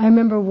 I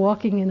remember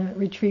walking in a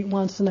retreat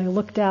once and I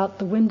looked out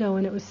the window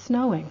and it was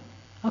snowing.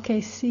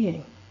 Okay,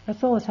 seeing.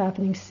 That's all that's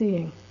happening,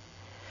 seeing.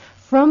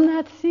 From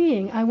that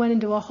seeing, I went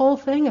into a whole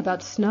thing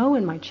about snow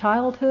in my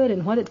childhood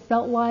and what it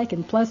felt like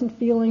and pleasant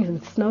feelings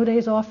and snow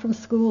days off from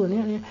school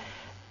and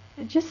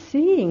just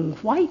seeing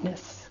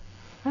whiteness.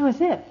 That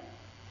was it.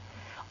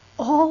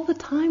 All the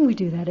time we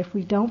do that if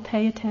we don't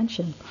pay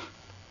attention.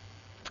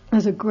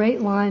 There's a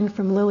great line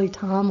from Lily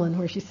Tomlin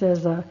where she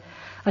says, I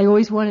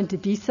always wanted to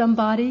be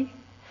somebody,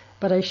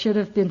 but I should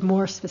have been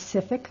more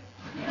specific.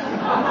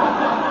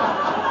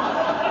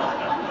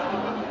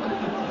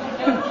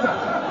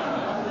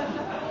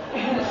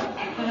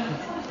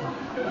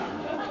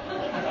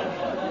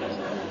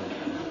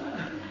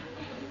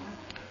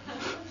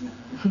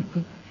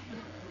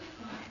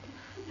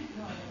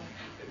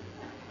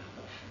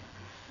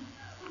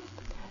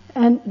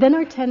 And then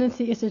our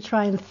tendency is to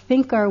try and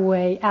think our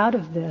way out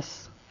of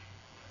this.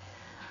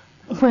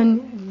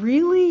 When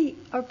really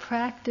our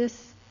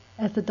practice,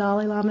 as the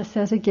Dalai Lama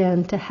says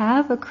again, to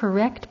have a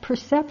correct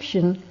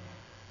perception,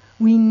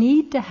 we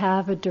need to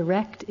have a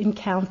direct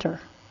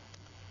encounter.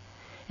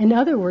 In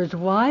other words,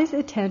 wise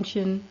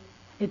attention,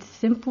 it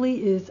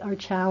simply is our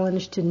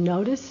challenge to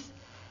notice,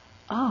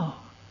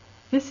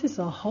 this is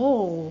a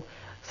whole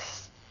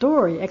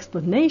story,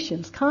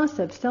 explanations,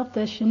 concepts,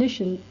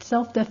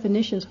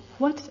 self-definitions.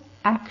 What's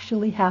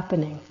actually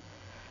happening?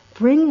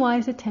 Bring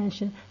wise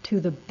attention to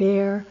the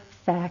bare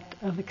fact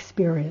of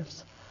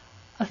experience.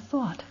 A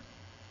thought.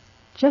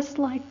 Just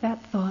like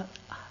that thought,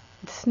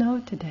 it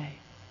snowed today.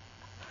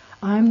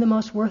 I'm the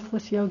most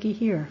worthless yogi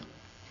here.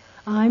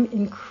 I'm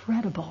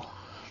incredible.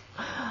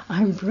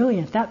 I'm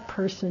brilliant. That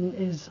person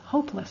is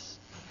hopeless.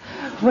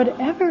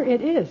 Whatever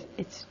it is,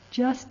 it's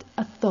just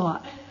a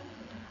thought.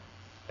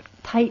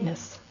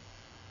 Tightness,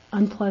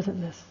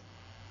 unpleasantness,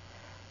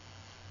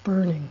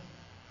 burning,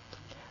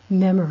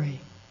 memory.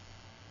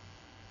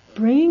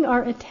 Bringing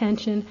our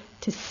attention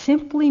to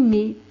simply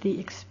meet the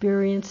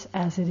experience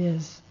as it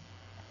is.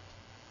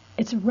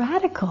 It's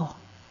radical.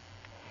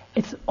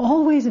 It's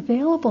always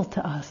available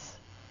to us.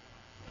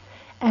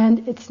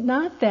 And it's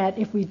not that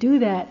if we do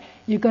that,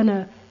 you're going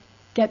to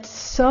get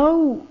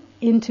so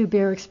into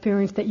bare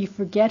experience that you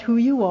forget who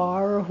you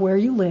are or where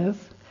you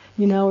live,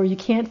 or you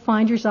can't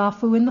find your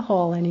zafu in the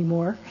hall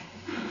anymore.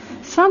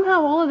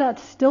 Somehow all of that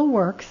still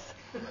works.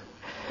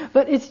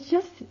 But it's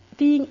just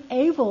being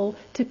able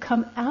to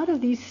come out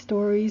of these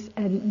stories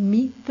and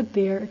meet the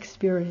bare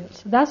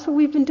experience. That's what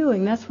we've been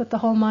doing. That's what the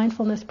whole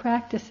mindfulness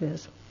practice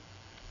is.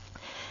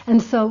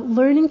 And so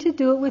learning to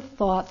do it with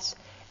thoughts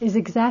is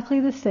exactly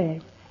the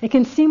same. It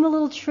can seem a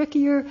little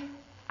trickier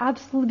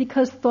absolutely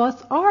because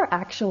thoughts are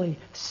actually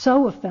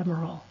so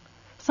ephemeral.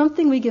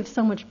 Something we give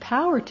so much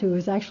power to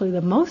is actually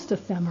the most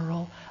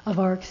ephemeral of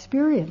our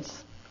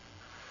experience.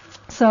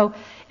 So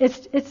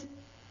it's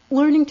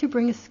learning to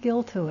bring a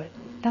skill to it.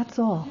 That's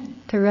all.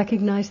 To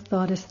recognize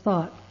thought as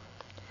thought.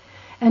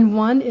 And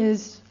one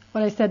is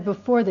what I said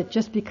before, that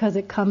just because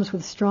it comes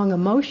with strong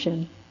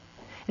emotion,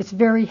 it's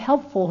very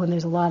helpful when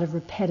there's a lot of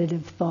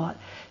repetitive thought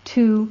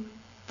to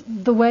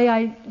the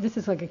way this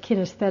is like a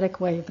kinesthetic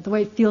way, but the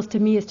way it feels to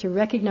me is to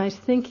recognize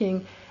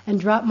thinking and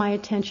drop my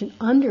attention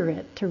under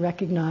it to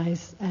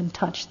recognize and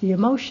touch the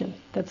emotion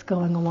that's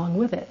going along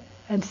with it.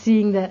 And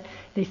seeing that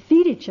they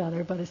feed each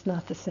other, but it's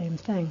not the same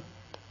thing.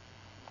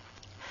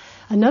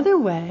 Another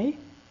way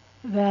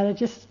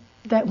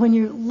that when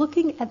you're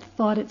looking at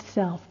thought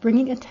itself,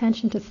 bringing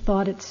attention to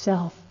thought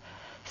itself,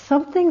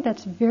 something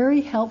that's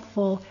very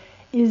helpful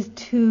is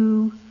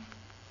to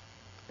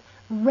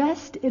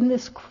rest in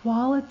this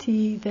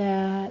quality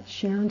that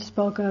Sharon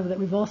spoke of, that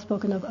we've all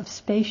spoken of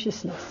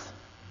spaciousness.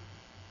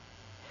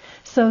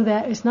 So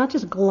that it's not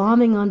just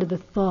glomming onto the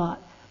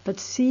thought, but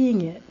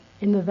seeing it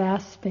in the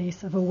vast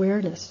space of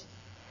awareness.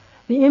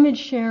 The image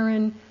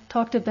Sharon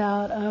talked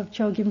about of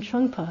Chogyam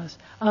Trungpa's,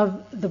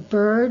 of the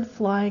bird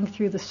flying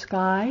through the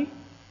sky,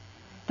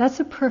 that's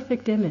a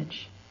perfect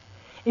image.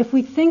 If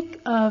we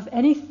think of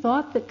any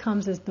thought that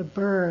comes as the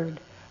bird,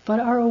 but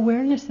our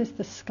awareness is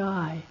the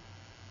sky,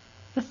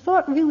 the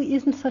thought really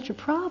isn't such a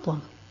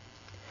problem.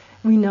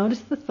 We notice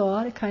the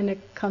thought, it kind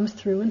of comes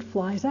through and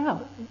flies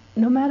out.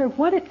 No matter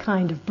what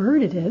kind of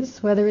bird it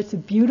is, whether it's a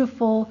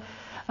beautiful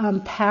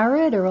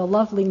parrot or a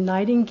lovely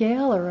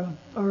nightingale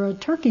or a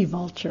turkey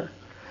vulture,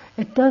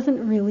 it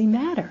doesn't really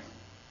matter.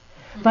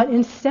 But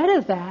instead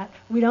of that,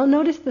 we don't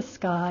notice the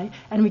sky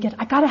and we get,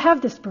 I've got to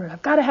have this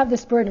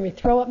bird, and we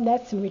throw up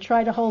nets and we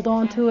try to hold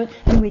on to it,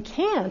 and we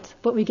can't,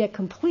 but we get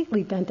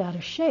completely bent out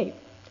of shape.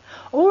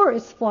 Or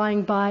it's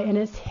flying by and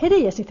it's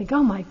hideous. You think,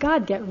 oh my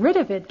God, get rid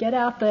of it. Get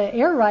out the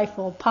air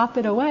rifle, pop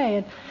it away.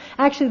 And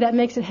actually that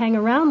makes it hang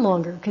around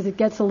longer because it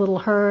gets a little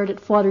hurt, it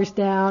flutters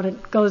down,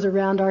 it goes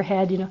around our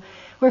head,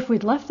 Where if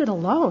we'd left it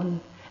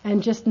alone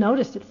and just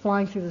noticed it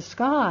flying through the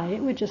sky,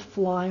 it would just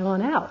fly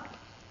on out.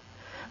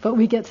 But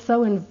we get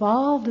so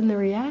involved in the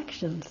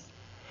reactions.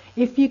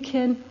 If you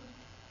can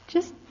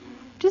just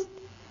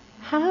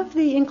have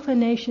the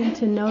inclination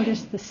to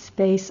notice the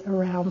space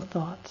around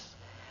thoughts,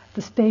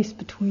 the space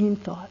between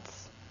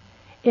thoughts,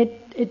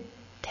 it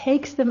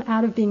takes them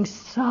out of being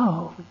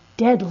so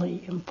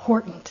deadly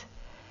important,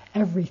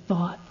 every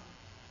thought.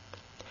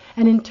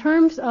 And in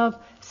terms of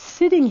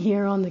sitting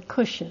here on the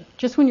cushion,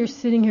 just when you're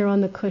sitting here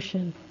on the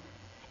cushion,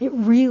 it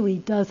really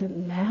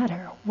doesn't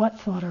matter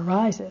what thought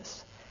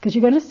arises. Because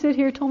you're going to sit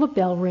here till the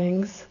bell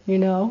rings,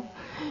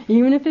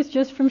 Even if it's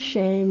just from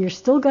shame, you're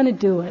still going to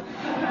do it.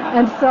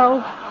 And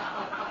so,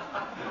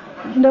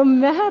 no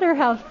matter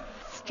how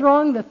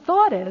strong the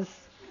thought is,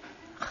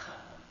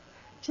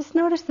 just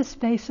notice the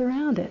space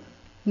around it.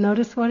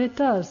 Notice what it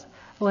does.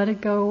 Let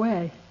it go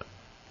away.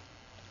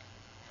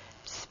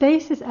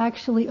 Space is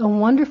actually a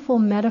wonderful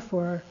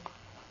metaphor,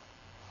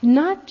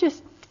 not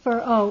just for,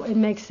 it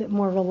makes it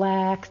more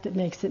relaxed, it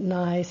makes it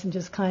nice, and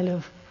just kind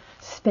of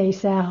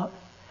space out,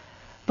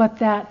 but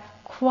that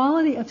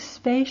quality of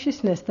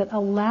spaciousness that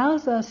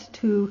allows us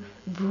to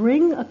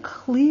bring a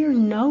clear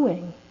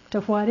knowing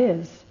to what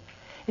is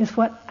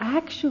what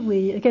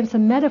actually, again, it's a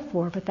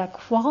metaphor, but that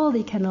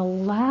quality can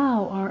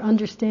allow our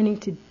understanding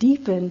to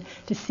deepen,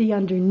 to see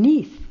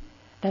underneath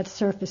that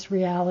surface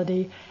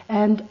reality,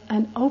 and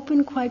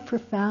open quite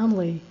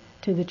profoundly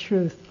to the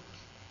truth.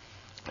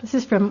 This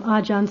is from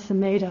Ajahn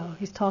Sumedho.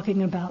 He's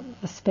talking about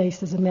the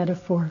space as a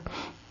metaphor.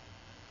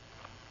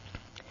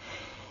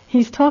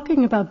 He's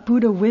talking about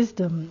Buddha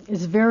wisdom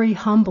is very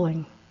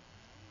humbling.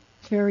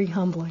 Very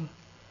humbling.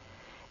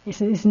 He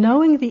says,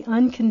 knowing the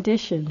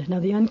unconditioned. Now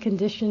the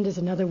unconditioned is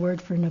another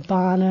word for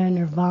nibbana,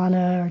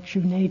 nirvana, or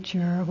true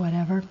nature, or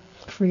whatever,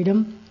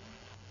 freedom.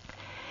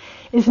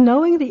 Is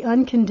knowing the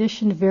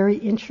unconditioned very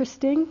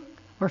interesting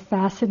or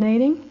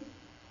fascinating?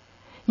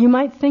 You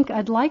might think,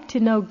 I'd like to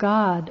know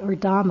God or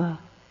Dhamma.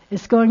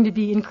 It's going to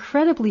be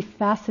incredibly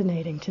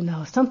fascinating to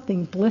know,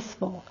 something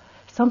blissful,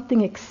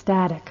 something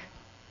ecstatic.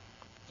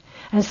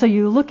 And so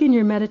you look in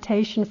your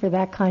meditation for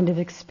that kind of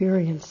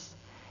experience.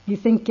 You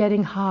think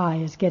getting high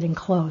is getting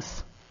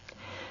close.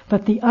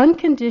 But the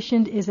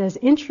unconditioned is as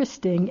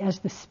interesting as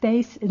the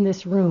space in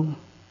this room.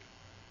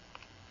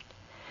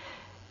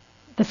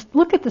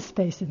 Look at the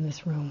space in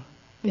this room.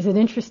 Is it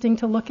interesting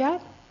to look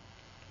at?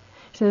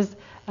 He says,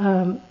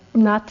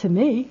 not to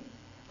me.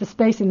 The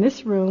space in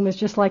this room is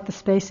just like the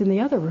space in the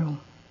other room.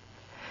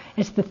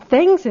 It's the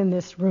things in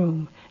this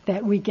room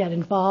that we get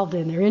involved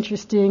in. They're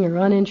interesting or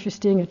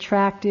uninteresting,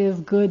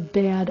 attractive, good,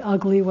 bad,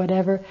 ugly,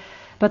 whatever.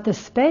 But the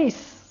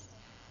space,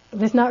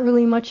 there's not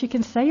really much you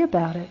can say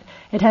about it.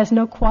 It has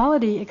no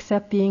quality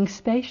except being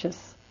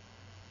spacious.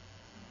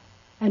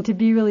 And to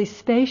be really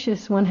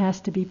spacious, one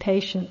has to be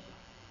patient.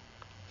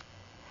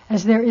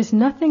 As there is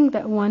nothing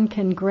that one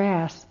can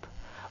grasp,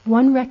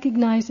 one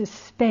recognizes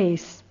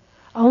space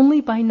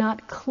only by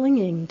not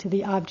clinging to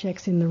the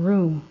objects in the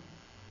room.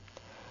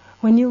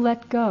 When you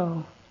let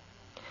go,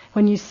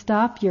 when you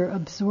stop your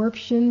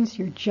absorptions,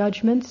 your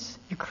judgments,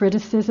 your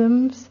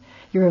criticisms,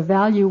 your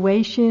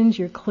evaluations,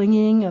 your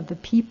clinging of the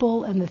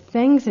people and the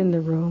things in the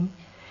room,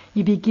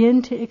 you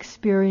begin to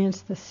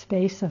experience the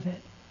space of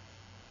it.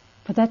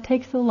 But that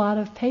takes a lot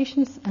of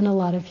patience and a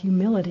lot of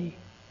humility.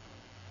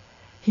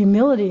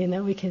 Humility in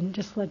that we can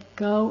just let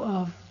go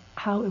of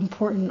how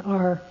important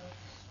our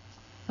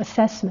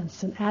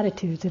assessments and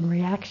attitudes and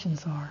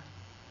reactions are.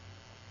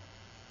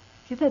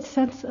 Give that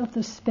sense of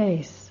the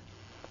space.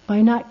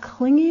 By not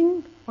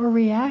clinging or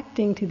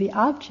reacting to the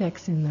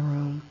objects in the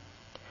room,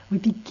 we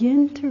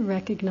begin to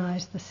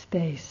recognize the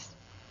space.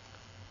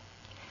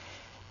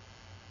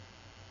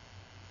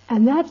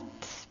 And that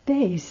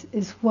space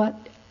is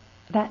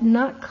that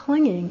not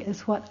clinging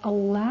is what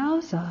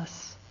allows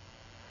us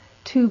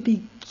to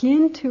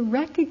begin to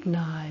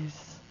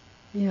recognize,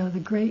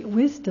 the great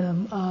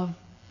wisdom of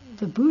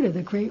the Buddha,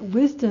 the great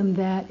wisdom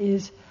that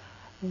is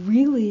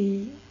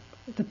really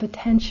the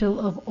potential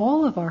of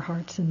all of our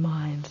hearts and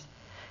minds,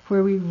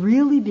 where we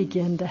really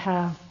begin to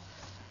have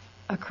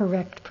a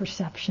correct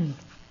perception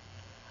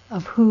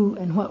of who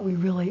and what we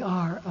really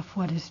are, of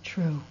what is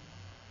true.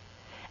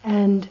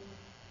 And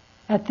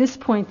at this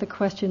point, the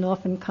question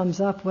often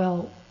comes up,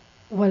 well,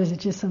 what is it,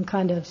 just some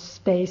kind of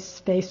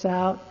space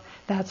out?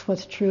 That's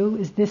what's true?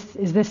 Is this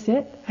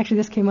it? Actually,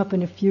 this came up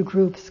in a few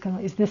groups. Kind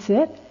of, is this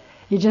it?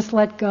 You just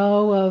let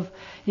go of,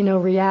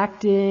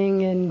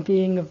 reacting and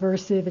being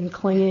aversive and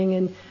clinging,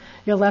 and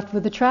you're left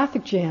with a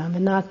traffic jam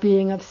and not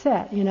being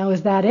upset.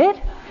 Is that it?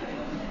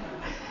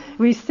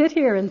 We sit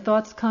here and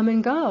thoughts come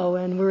and go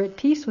and we're at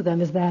peace with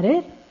them. Is that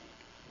it?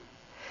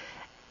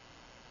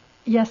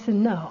 Yes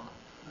and no.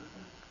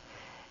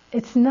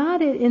 It's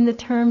not it in the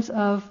terms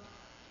of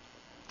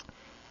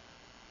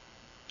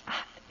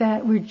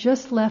that we're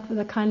just left with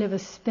a kind of a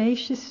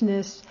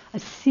spaciousness, a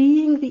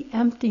seeing the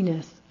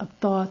emptiness of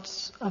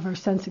thoughts of our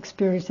sense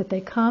experience, that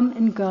they come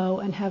and go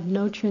and have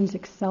no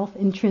intrinsic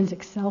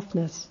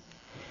selfness.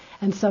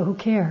 And so who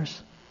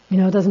cares?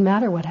 It doesn't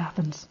matter what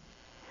happens.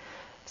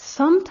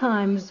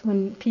 Sometimes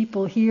when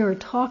people hear or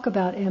talk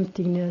about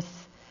emptiness,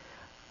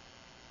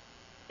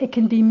 it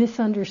can be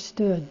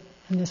misunderstood.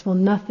 And this,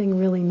 nothing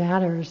really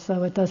matters,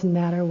 so it doesn't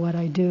matter what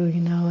I do,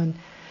 and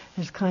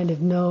there's kind of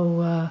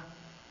no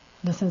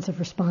sense of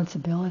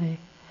responsibility.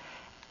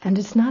 And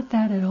it's not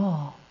that at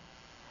all.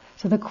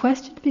 So the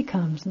question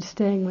becomes, in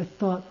staying with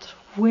thoughts,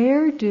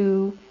 where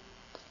do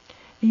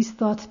these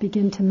thoughts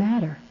begin to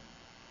matter?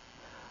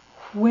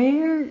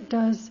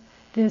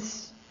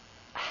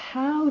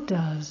 How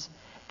does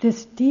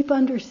this deep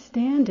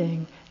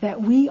understanding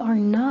that we are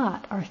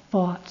not our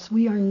thoughts,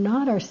 we are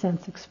not our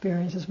sense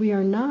experiences, we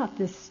are not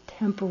this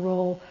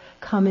temporal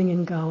coming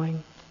and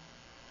going,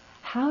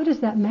 how does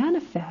that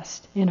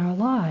manifest in our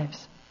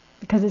lives?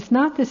 Because it's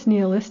not this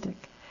nihilistic.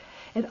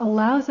 It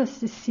allows us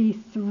to see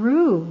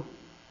through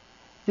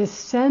this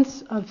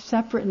sense of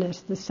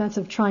separateness, this sense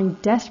of trying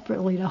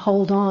desperately to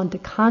hold on to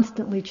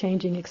constantly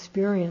changing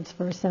experience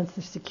for a sense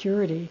of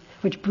security,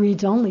 which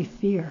breeds only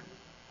fear.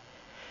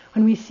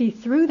 When we see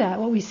through that,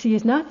 what we see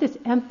is not this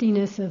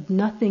emptiness of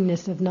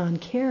nothingness, of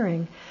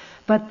non-caring,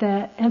 but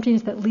that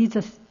emptiness that leads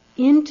us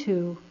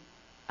into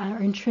our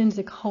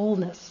intrinsic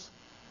wholeness,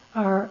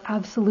 our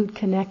absolute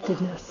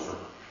connectedness,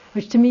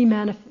 which to me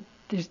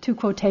there's two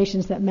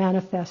quotations that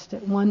manifest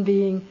it. One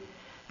being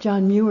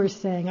John Muir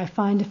saying, I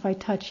find if I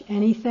touch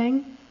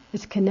anything,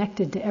 it's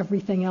connected to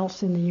everything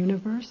else in the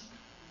universe.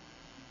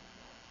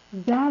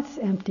 That's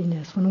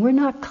emptiness. When we're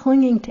not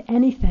clinging to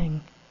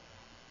anything,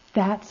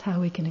 that's how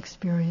we can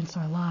experience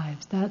our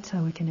lives. That's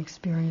how we can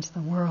experience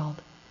the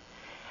world.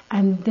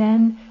 And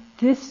then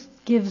this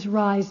gives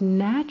rise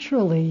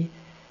naturally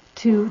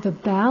to the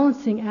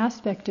balancing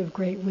aspect of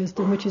great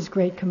wisdom, which is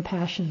great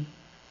compassion.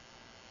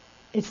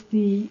 It's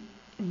the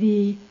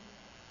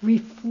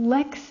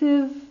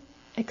reflexive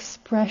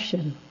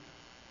expression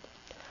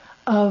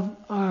of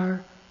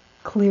our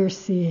clear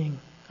seeing,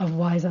 of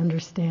wise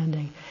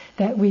understanding,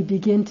 that we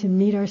begin to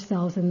meet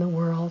ourselves in the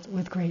world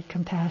with great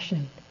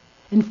compassion.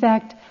 In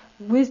fact,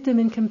 wisdom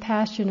and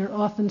compassion are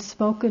often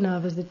spoken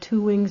of as the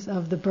two wings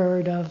of the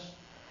bird of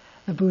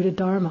the Buddha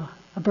Dharma.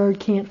 A bird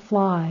can't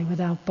fly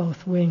without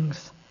both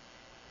wings.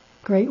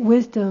 Great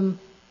wisdom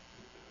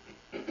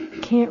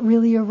can't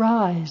really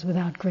arise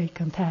without great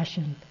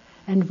compassion,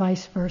 and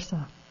vice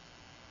versa.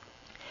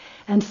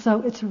 And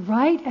so it's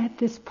right at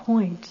this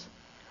point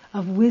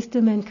of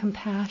wisdom and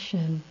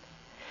compassion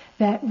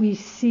that we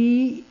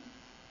see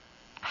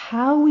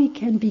how we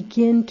can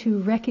begin to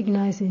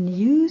recognize and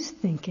use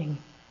thinking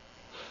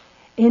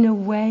in a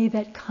way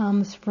that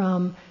comes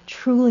from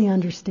truly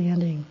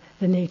understanding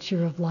the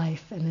nature of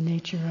life and the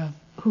nature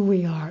of who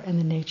we are and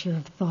the nature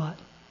of thought.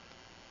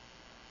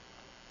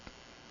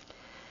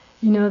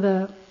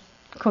 The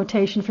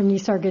quotation from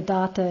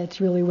Nisargadatta,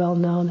 it's really well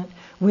known that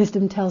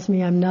wisdom tells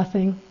me I'm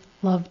nothing,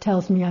 love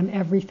tells me I'm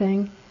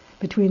everything.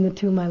 Between the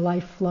two, my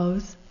life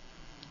flows.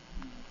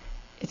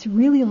 It's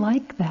really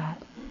like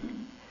that.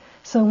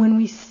 So when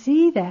we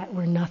see that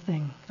we're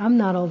nothing, I'm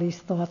not all these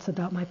thoughts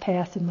about my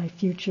past and my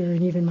future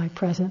and even my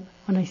present.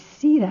 When I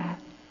see that,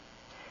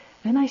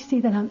 then I see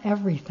that I'm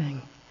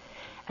everything.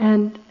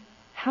 And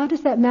how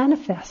does that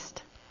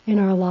manifest in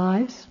our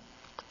lives?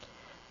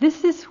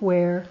 This is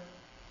where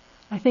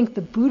I think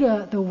the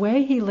Buddha, the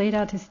way he laid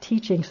out his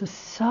teachings was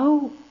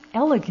so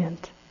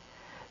elegant,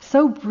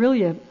 so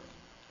brilliant,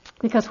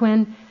 because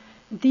when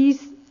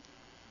these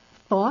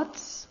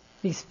thoughts,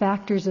 these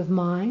factors of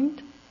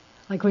mind,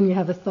 Like when you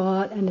have a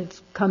thought and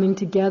it's coming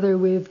together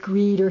with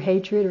greed or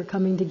hatred or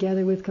coming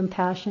together with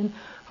compassion.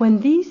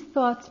 When these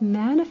thoughts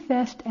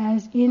manifest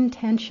as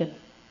intention,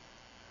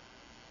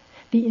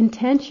 the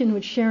intention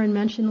which Sharon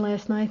mentioned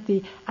last night,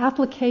 the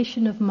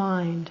application of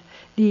mind,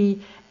 the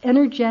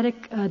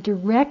energetic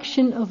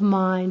direction of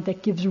mind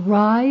that gives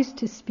rise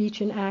to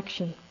speech and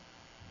action.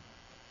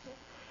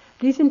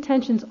 These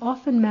intentions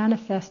often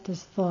manifest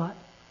as thought.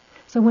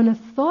 So when a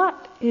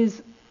thought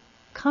is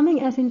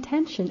coming as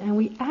intention and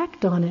we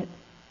act on it,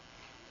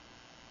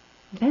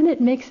 then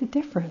it makes a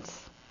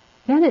difference.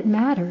 Then it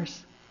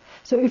matters.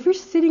 So if you're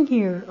sitting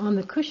here on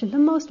the cushion, the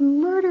most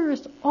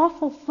murderous,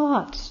 awful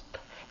thoughts,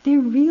 they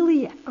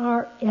really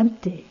are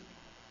empty.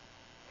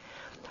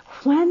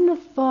 When the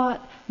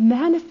thought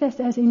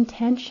manifests as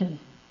intention,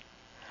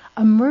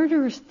 a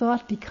murderous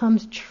thought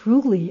becomes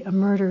truly a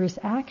murderous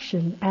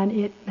action, and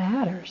it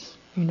matters,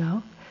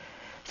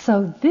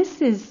 So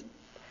this is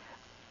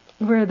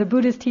where the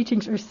Buddha's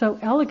teachings are so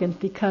elegant,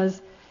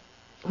 because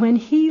when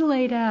he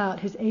laid out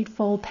his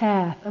eightfold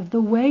path of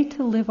the way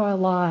to live our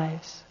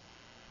lives,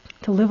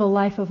 to live a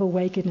life of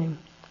awakening,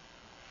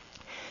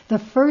 the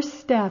first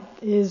step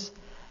is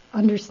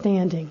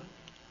understanding,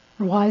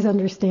 wise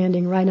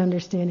understanding, right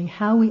understanding,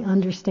 how we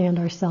understand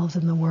ourselves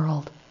in the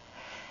world.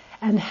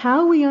 And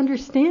how we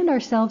understand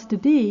ourselves to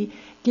be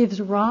gives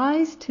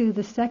rise to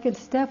the second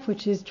step,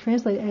 which is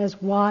translated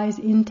as wise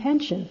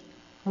intention,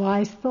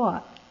 wise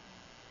thought.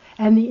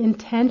 And the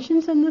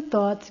intentions and the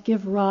thoughts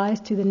give rise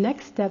to the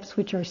next steps,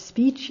 which are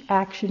speech,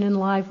 action, and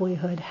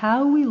livelihood,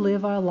 how we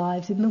live our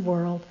lives in the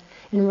world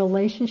in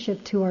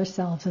relationship to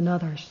ourselves and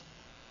others.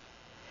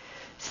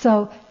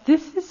 So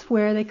this is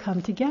where they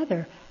come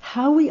together.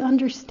 How we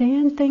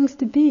understand things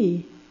to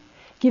be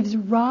gives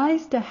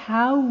rise to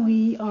how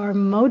we are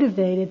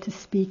motivated to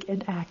speak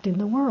and act in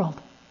the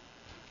world.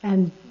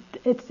 And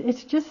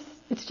it's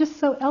just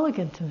so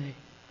elegant to me.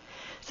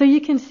 So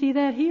you can see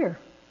that here.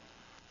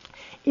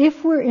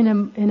 If we're in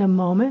a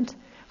moment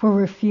where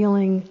we're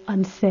feeling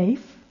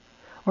unsafe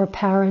or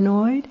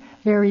paranoid,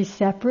 very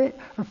separate,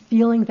 or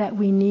feeling that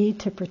we need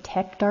to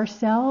protect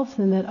ourselves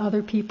and that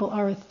other people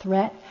are a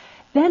threat,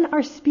 then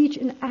our speech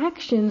and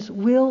actions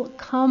will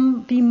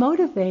be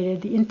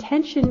motivated. The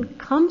intention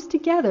comes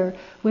together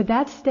with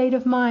that state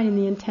of mind, and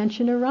the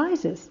intention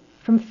arises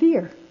from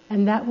fear,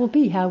 and that will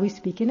be how we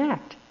speak and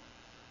act.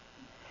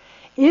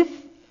 If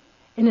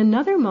in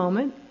another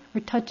moment we're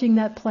touching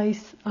that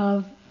place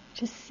of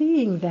just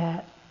seeing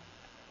that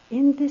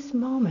in this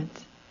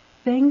moment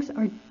things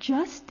are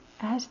just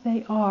as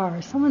they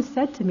are. Someone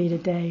said to me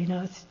today,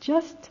 it's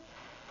just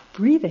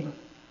breathing,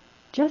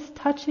 just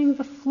touching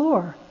the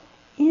floor.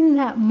 In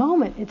that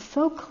moment, it's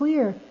so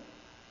clear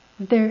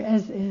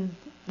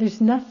there's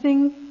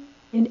nothing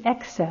in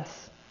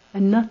excess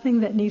and nothing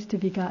that needs to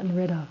be gotten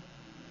rid of,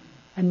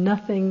 and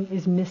nothing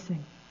is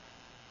missing.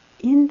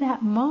 In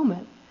that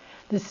moment,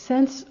 the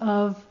sense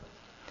of,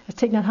 as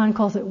Thich Nhat Hanh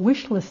calls it,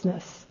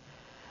 wishlessness,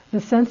 the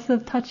sense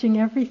of touching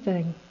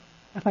everything.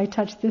 If I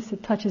touch this,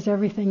 it touches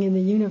everything in the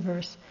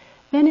universe.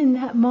 Then in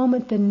that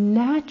moment, the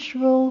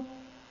natural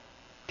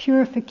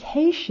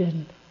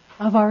purification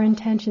of our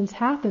intentions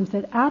happens,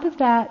 that out of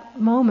that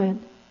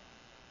moment,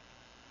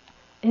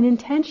 an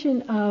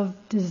intention of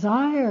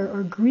desire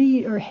or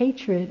greed or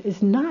hatred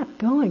is not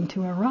going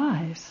to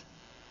arise.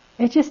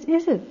 It just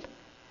isn't.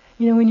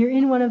 When you're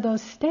in one of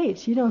those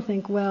states, you don't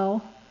think,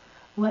 well,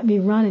 let me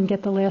run and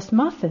get the last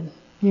muffin,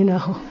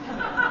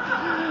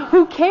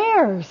 Who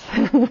cares?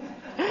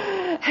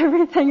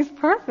 Everything's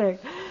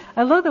perfect.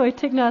 I love the way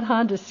Thich Nhat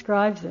Hanh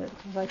describes it,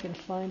 if I can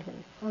find her.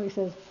 He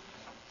says,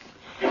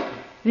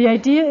 the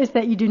idea is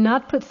that you do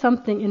not put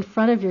something in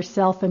front of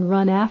yourself and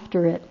run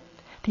after it,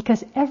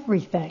 because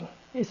everything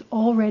is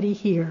already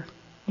here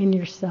in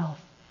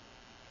yourself.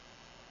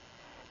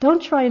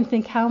 Don't try and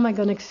think, how am I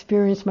going to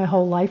experience my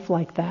whole life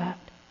like that?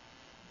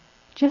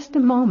 Just a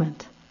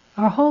moment.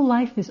 Our whole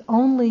life is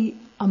only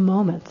a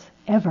moment,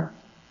 ever.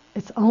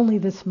 It's only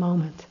this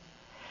moment.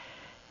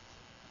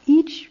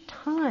 Each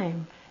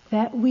time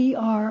that we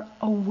are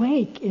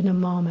awake in a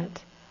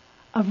moment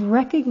of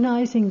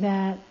recognizing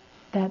that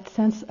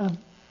sense of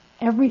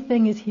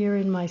everything is here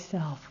in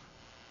myself,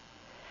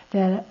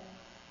 that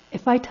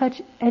if I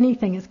touch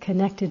anything, it's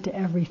connected to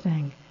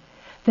everything.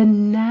 The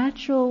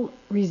natural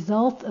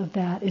result of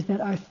that is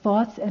that our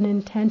thoughts and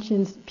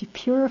intentions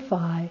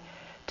purify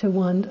to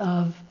one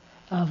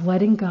of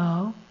letting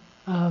go,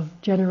 of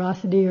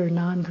generosity or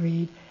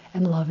non-greed,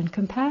 and love and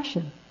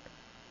compassion.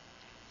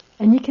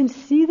 And you can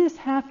see this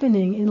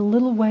happening in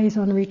little ways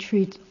on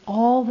retreats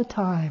all the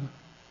time,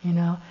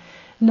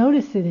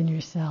 Notice it in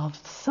yourselves.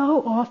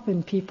 So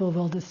often people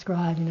will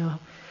describe,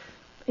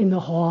 in the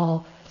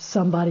hall,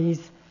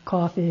 somebody's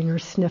coughing or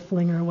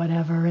sniffling or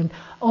whatever, and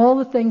all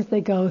the things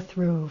they go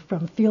through,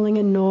 from feeling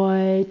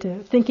annoyed to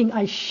thinking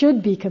I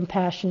should be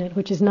compassionate,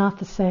 which is not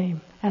the same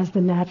as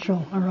the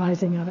natural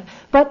arising of it.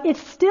 But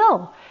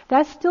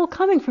that's still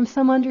coming from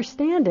some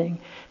understanding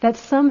that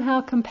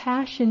somehow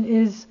compassion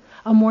is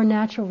a more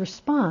natural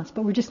response,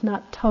 but we're just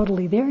not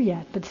totally there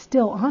yet, but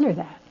still honor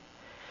that.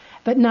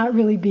 but not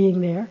really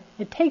being there.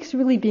 It takes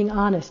really being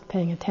honest,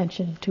 paying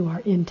attention to our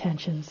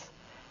intentions.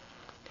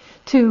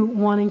 To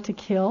wanting to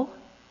kill,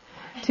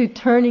 to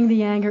turning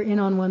the anger in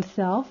on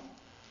oneself,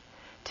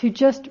 to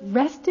just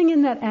resting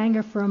in that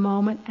anger for a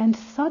moment, and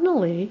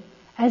suddenly,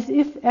 as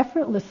if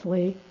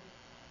effortlessly,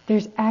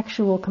 there's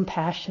actual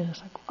compassion.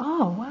 It's like,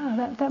 oh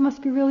wow, that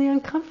must be really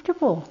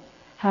uncomfortable,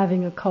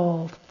 having a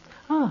cold.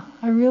 Oh,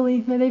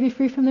 may they be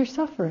free from their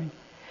suffering.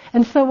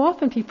 And so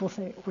often people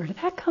say, where did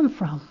that come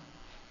from?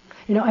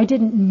 I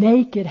didn't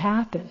make it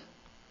happen.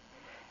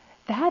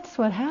 That's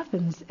what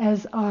happens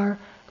as our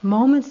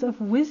moments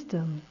of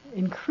wisdom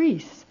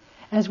increase,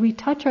 as we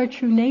touch our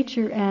true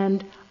nature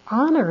and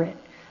honor it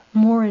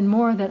more and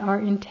more, that our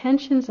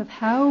intentions of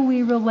how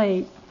we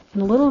relate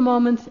in little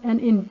moments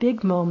and in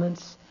big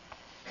moments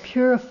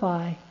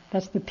purify.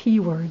 That's the P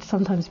word.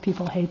 Sometimes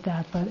people hate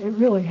that, but it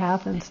really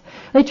happens.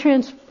 They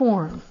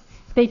transform.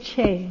 They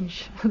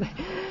change.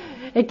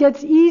 It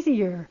gets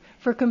easier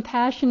for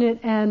compassionate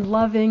and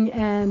loving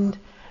and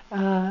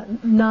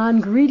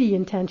non-greedy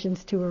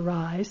intentions to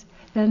arise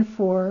than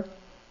for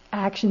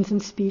actions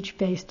and speech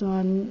based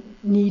on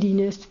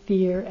neediness,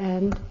 fear,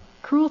 and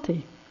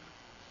cruelty.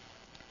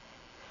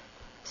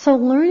 So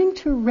learning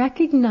to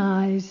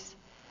recognize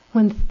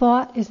when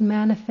thought is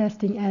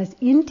manifesting as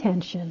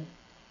intention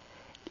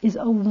is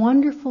a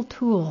wonderful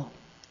tool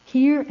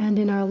here and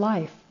in our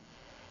life.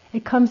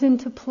 It comes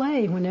into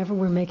play whenever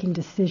we're making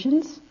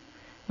decisions,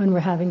 when we're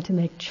having to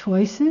make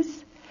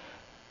choices.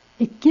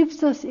 It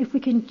gives us, if we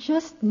can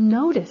just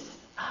notice,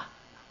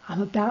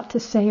 I'm about to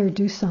say or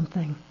do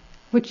something,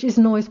 which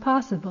isn't always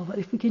possible, but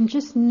if we can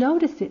just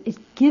notice it,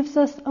 it gives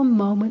us a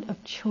moment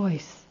of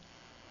choice.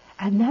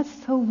 And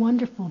that's so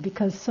wonderful,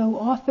 because so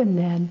often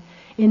then,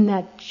 in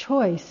that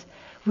choice,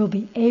 we'll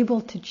be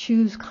able to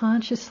choose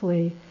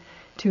consciously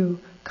to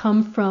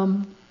come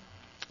from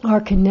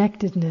our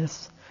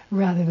connectedness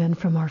rather than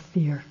from our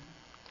fear.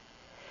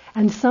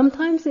 And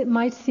sometimes it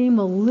might seem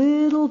a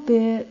little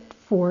bit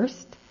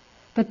forced,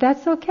 but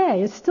that's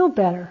okay. It's still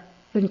better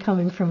than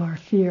coming from our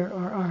fear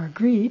or our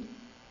greed.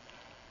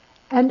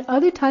 And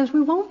other times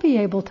we won't be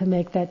able to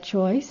make that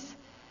choice,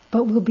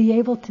 but we'll be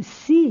able to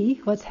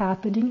see what's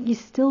happening. You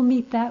still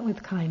meet that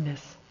with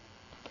kindness.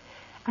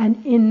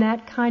 And in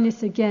that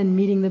kindness, again,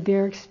 meeting the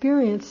bare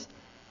experience,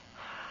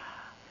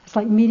 it's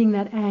like meeting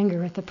that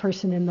anger at the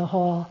person in the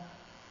hall.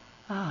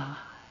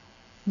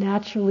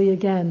 Naturally,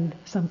 again,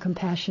 some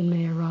compassion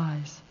may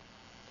arise.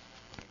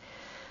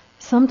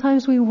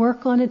 Sometimes we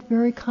work on it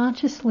very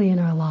consciously in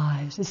our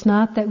lives. It's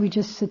not that we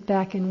just sit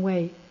back and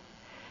wait.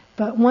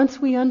 But once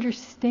we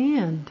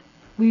understand,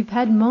 we've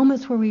had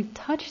moments where we've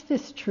touched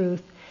this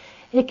truth,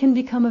 it can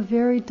become a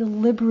very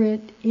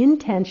deliberate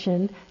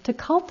intention to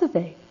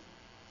cultivate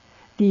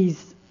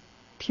these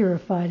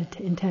purified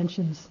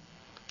intentions.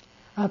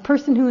 A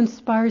person who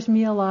inspires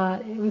me a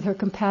lot with her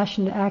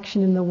compassionate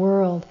action in the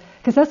world,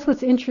 because that's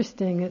what's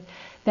interesting,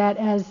 that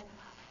as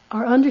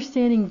our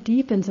understanding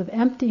deepens of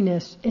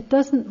emptiness, it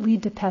doesn't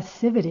lead to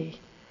passivity,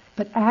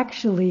 but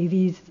actually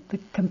the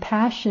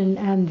compassion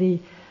and the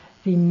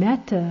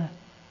metta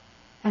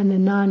and the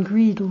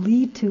non-greed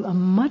lead to a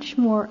much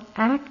more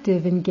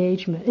active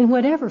engagement in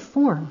whatever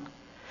form.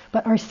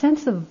 But our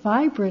sense of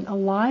vibrant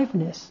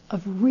aliveness,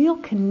 of real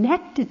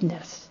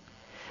connectedness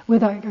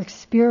with our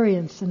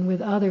experience and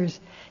with others,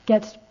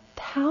 gets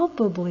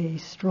palpably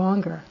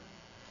stronger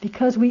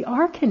because we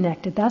are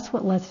connected. That's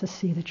what lets us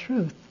see the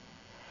truth.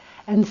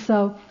 And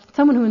so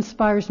someone who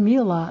inspires me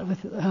a lot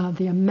with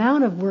the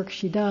amount of work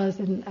she does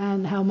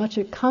and how much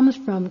it comes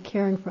from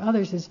caring for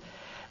others is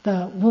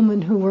the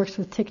woman who works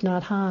with Thich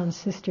Nhat Hanh,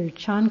 Sister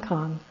Chan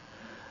Khong,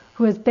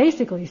 who has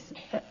basically,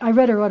 I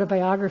read her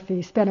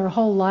autobiography, spent her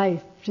whole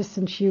life, just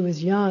since she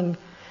was young,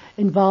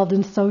 involved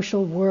in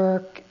social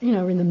work,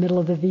 in the middle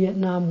of the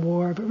Vietnam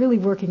War, but really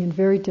working in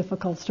very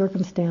difficult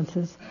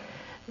circumstances.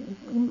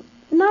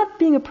 Not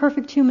being a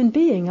perfect human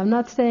being, I'm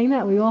not saying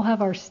that, we all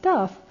have our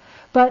stuff,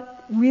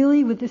 but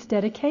really with this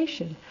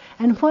dedication.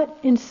 And what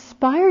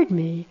inspired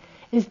me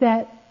is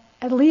that,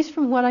 at least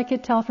from what I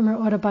could tell from her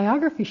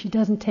autobiography, she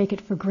doesn't take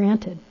it for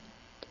granted.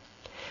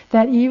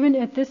 That even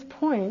at this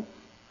point,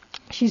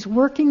 she's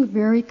working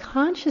very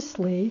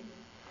consciously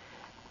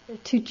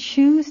to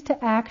choose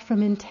to act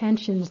from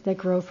intentions that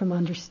grow from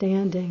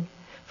understanding,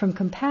 from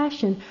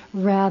compassion,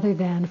 rather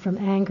than from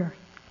anger.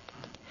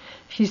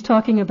 She's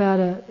talking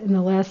about, in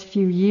the last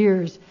few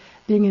years,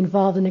 being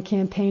involved in a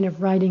campaign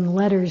of writing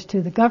letters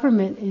to the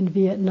government in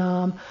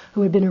Vietnam,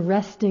 who had been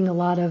arresting a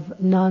lot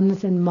of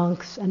nuns and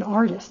monks and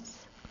artists.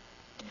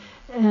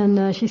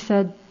 And she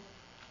said,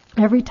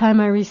 every time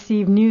I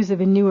received news of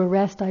a new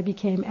arrest, I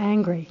became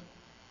angry.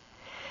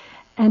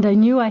 And I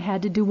knew I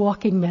had to do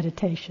walking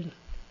meditation.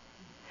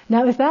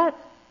 Now, is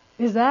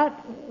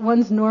that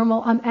one's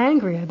normal? I'm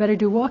angry, I better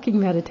do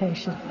walking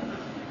meditation.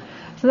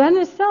 So that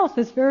in itself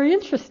is very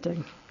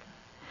interesting.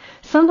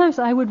 Sometimes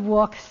I would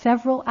walk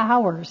several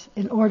hours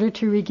in order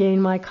to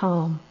regain my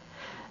calm.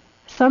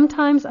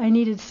 Sometimes I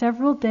needed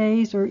several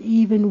days or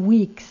even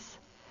weeks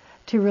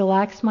to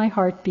relax my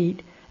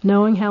heartbeat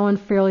knowing how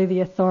unfairly the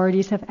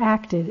authorities have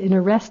acted in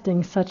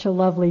arresting such a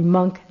lovely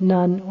monk,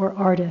 nun, or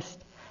artist.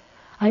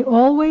 I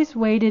always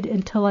waited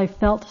until I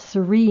felt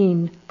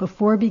serene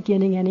before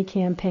beginning any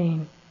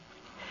campaign.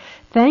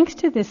 Thanks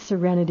to this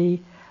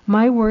serenity,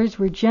 my words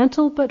were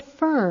gentle but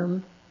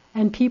firm,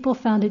 and people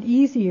found it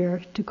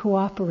easier to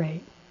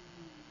cooperate.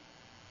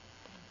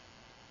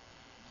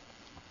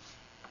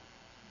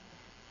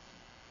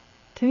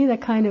 To me,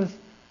 that kind of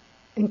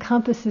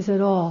encompasses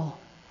it all.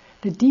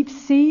 The deep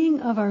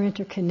seeing of our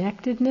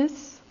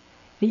interconnectedness,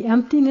 the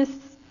emptiness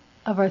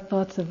of our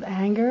thoughts of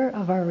anger,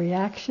 of our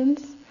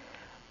reactions,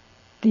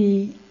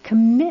 the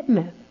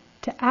commitment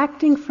to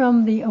acting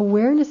from the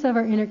awareness of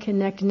our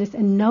interconnectedness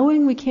and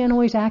knowing we can't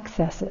always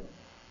access it,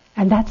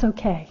 and that's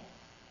okay.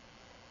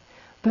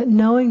 But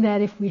knowing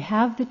that if we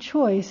have the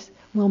choice,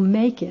 we'll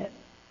make it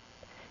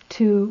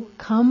to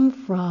come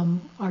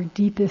from our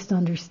deepest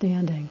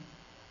understanding,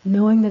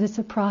 knowing that it's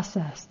a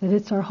process, that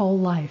it's our whole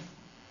life.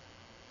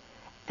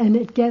 And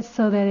it gets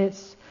so that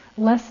it's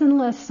less and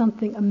less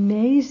something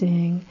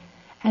amazing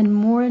and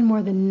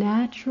more the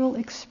natural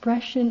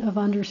expression of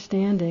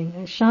understanding.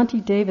 And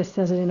Shanti Davis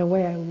says it in a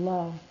way I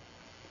love.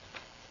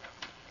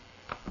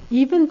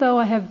 Even though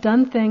I have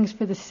done things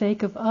for the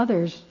sake of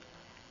others,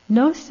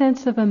 no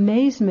sense of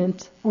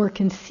amazement or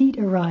conceit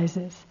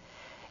arises.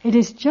 It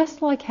is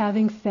just like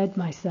having fed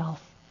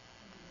myself.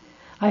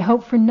 I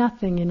hope for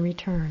nothing in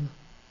return.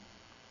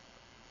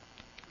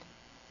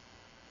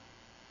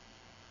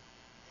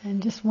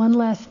 And just one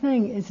last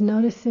thing is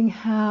noticing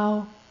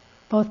how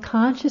both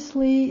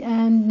consciously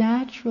and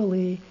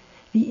naturally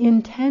the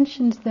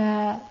intentions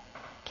that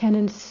can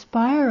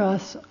inspire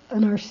us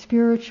in our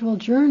spiritual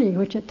journey,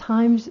 which at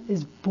times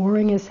is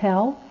boring as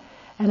hell,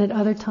 and at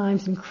other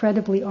times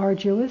incredibly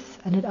arduous,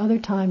 and at other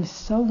times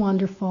so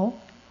wonderful,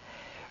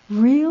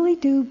 really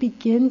do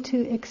begin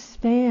to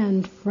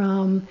expand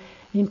from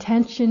the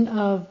intention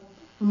of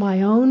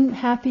my own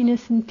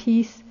happiness and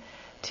peace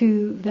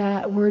to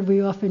that word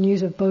we often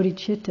use of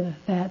bodhicitta,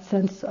 that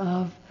sense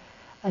of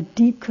a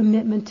deep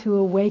commitment to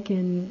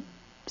awaken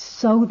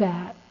so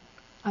that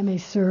I may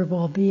serve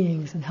all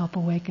beings and help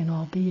awaken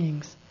all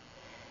beings.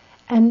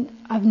 And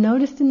I've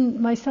noticed in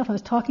myself, I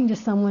was talking to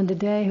someone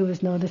today who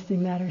was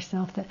noticing that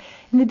herself, that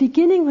in the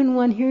beginning when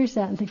one hears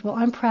that and thinks, well,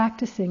 I'm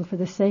practicing for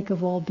the sake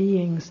of all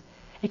beings,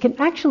 it can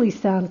actually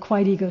sound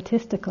quite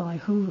egotistical.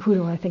 Like, who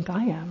do I think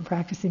I am,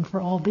 practicing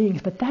for all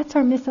beings? But that's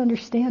our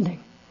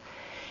misunderstanding.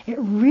 It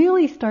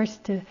really starts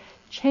to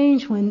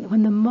change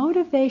when the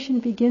motivation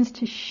begins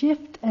to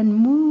shift and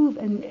move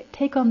and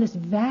take on this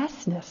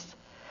vastness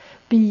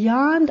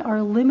beyond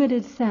our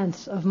limited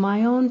sense of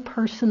my own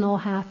personal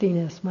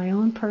happiness, my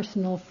own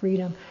personal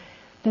freedom,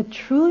 that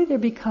truly there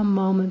become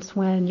moments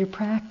when you're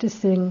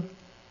practicing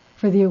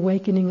for the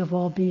awakening of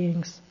all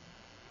beings.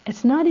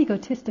 It's not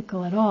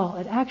egotistical at all.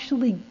 It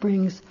actually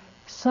brings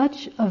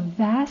such a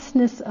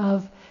vastness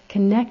of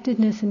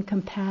connectedness and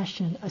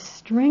compassion, a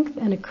strength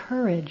and a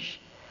courage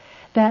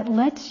that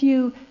lets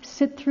you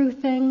sit through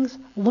things,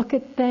 look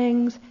at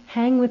things,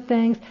 hang with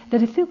things,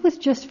 that if it was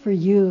just for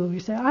you, you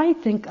say, I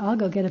think I'll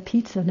go get a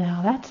pizza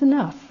now, that's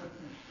enough.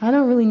 I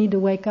don't really need to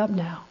wake up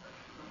now.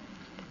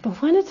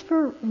 But when it's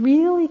for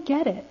really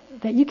get it,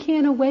 that you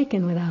can't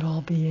awaken without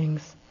all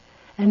beings,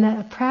 and that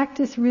a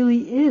practice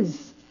really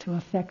is to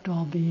affect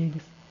all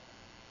beings,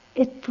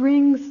 it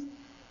brings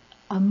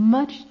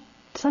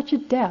such a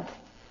depth,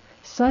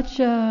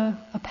 such a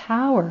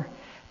power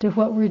to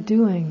what we're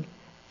doing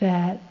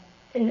that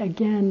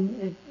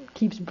it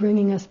keeps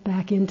bringing us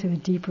back into a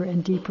deeper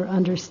and deeper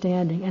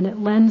understanding, and it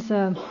lends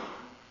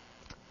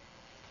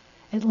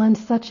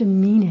such a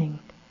meaning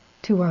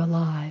to our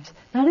lives.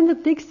 Not in the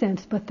big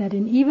sense, but that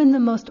in even the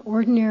most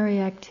ordinary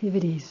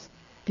activities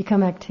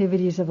become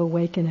activities of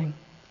awakening.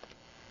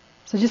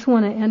 So I just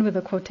want to end with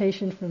a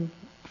quotation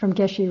from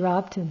Geshe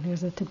Rabten,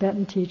 who's a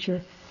Tibetan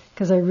teacher,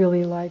 because I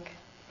really like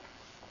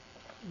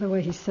the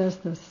way he says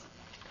this,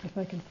 if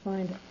I can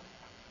find it.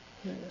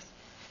 Here it is.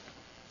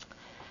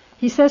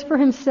 He says for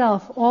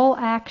himself, all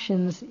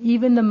actions,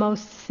 even the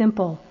most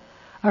simple,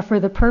 are for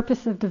the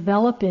purpose of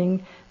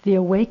developing the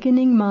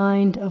awakening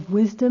mind of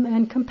wisdom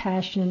and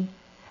compassion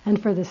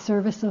and for the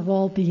service of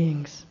all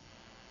beings.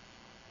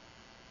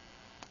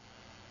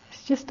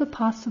 It's just a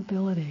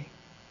possibility.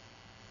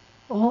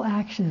 All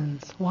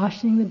actions,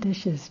 washing the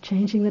dishes,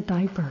 changing the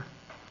diaper,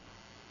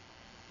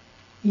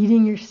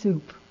 eating your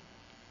soup,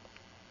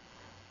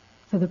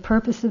 for the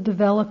purpose of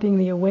developing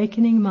the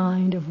awakening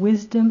mind of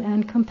wisdom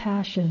and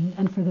compassion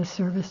and for the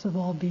service of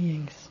all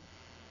beings.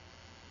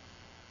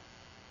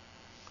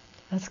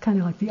 That's kind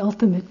of like the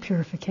ultimate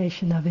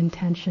purification of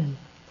intention.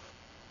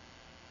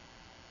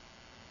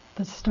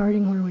 But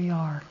starting where we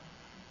are,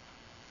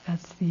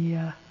 that's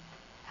the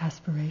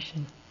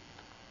aspiration.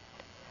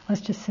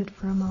 Let's just sit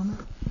for a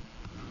moment.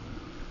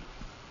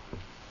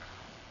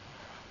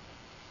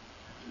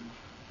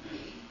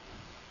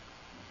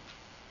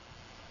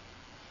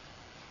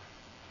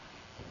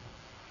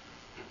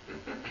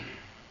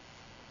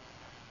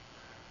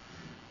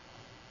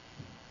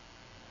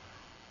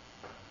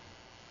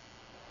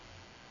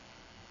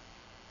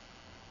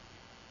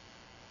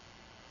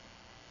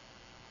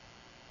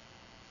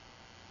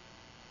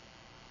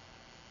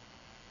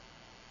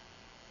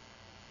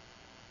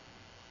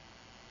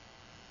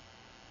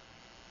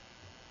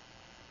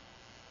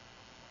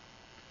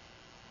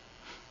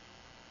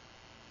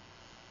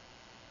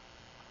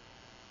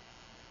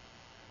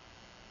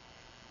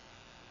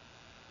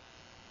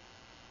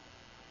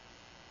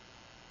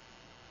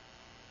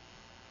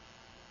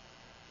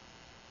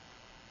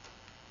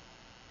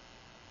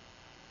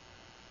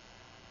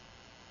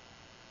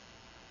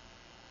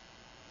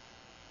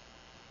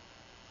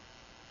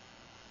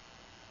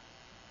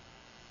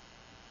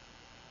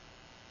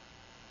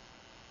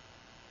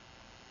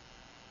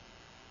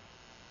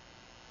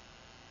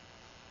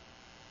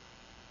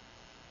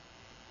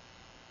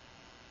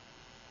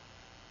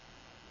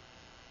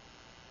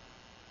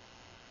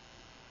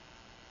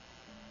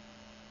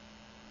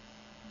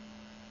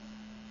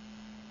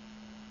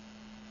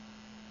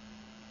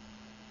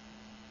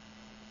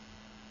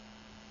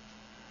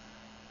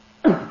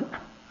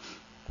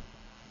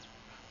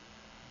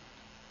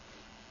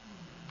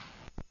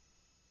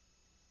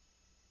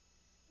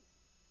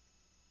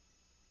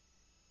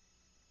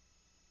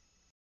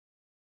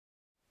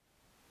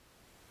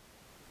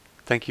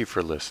 Thank you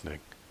for listening.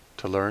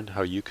 To learn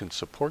how you can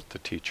support the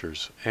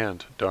teachers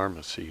and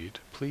Dharma Seed,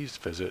 please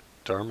visit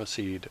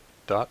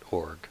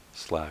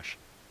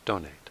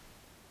dharmaseed.org/donate.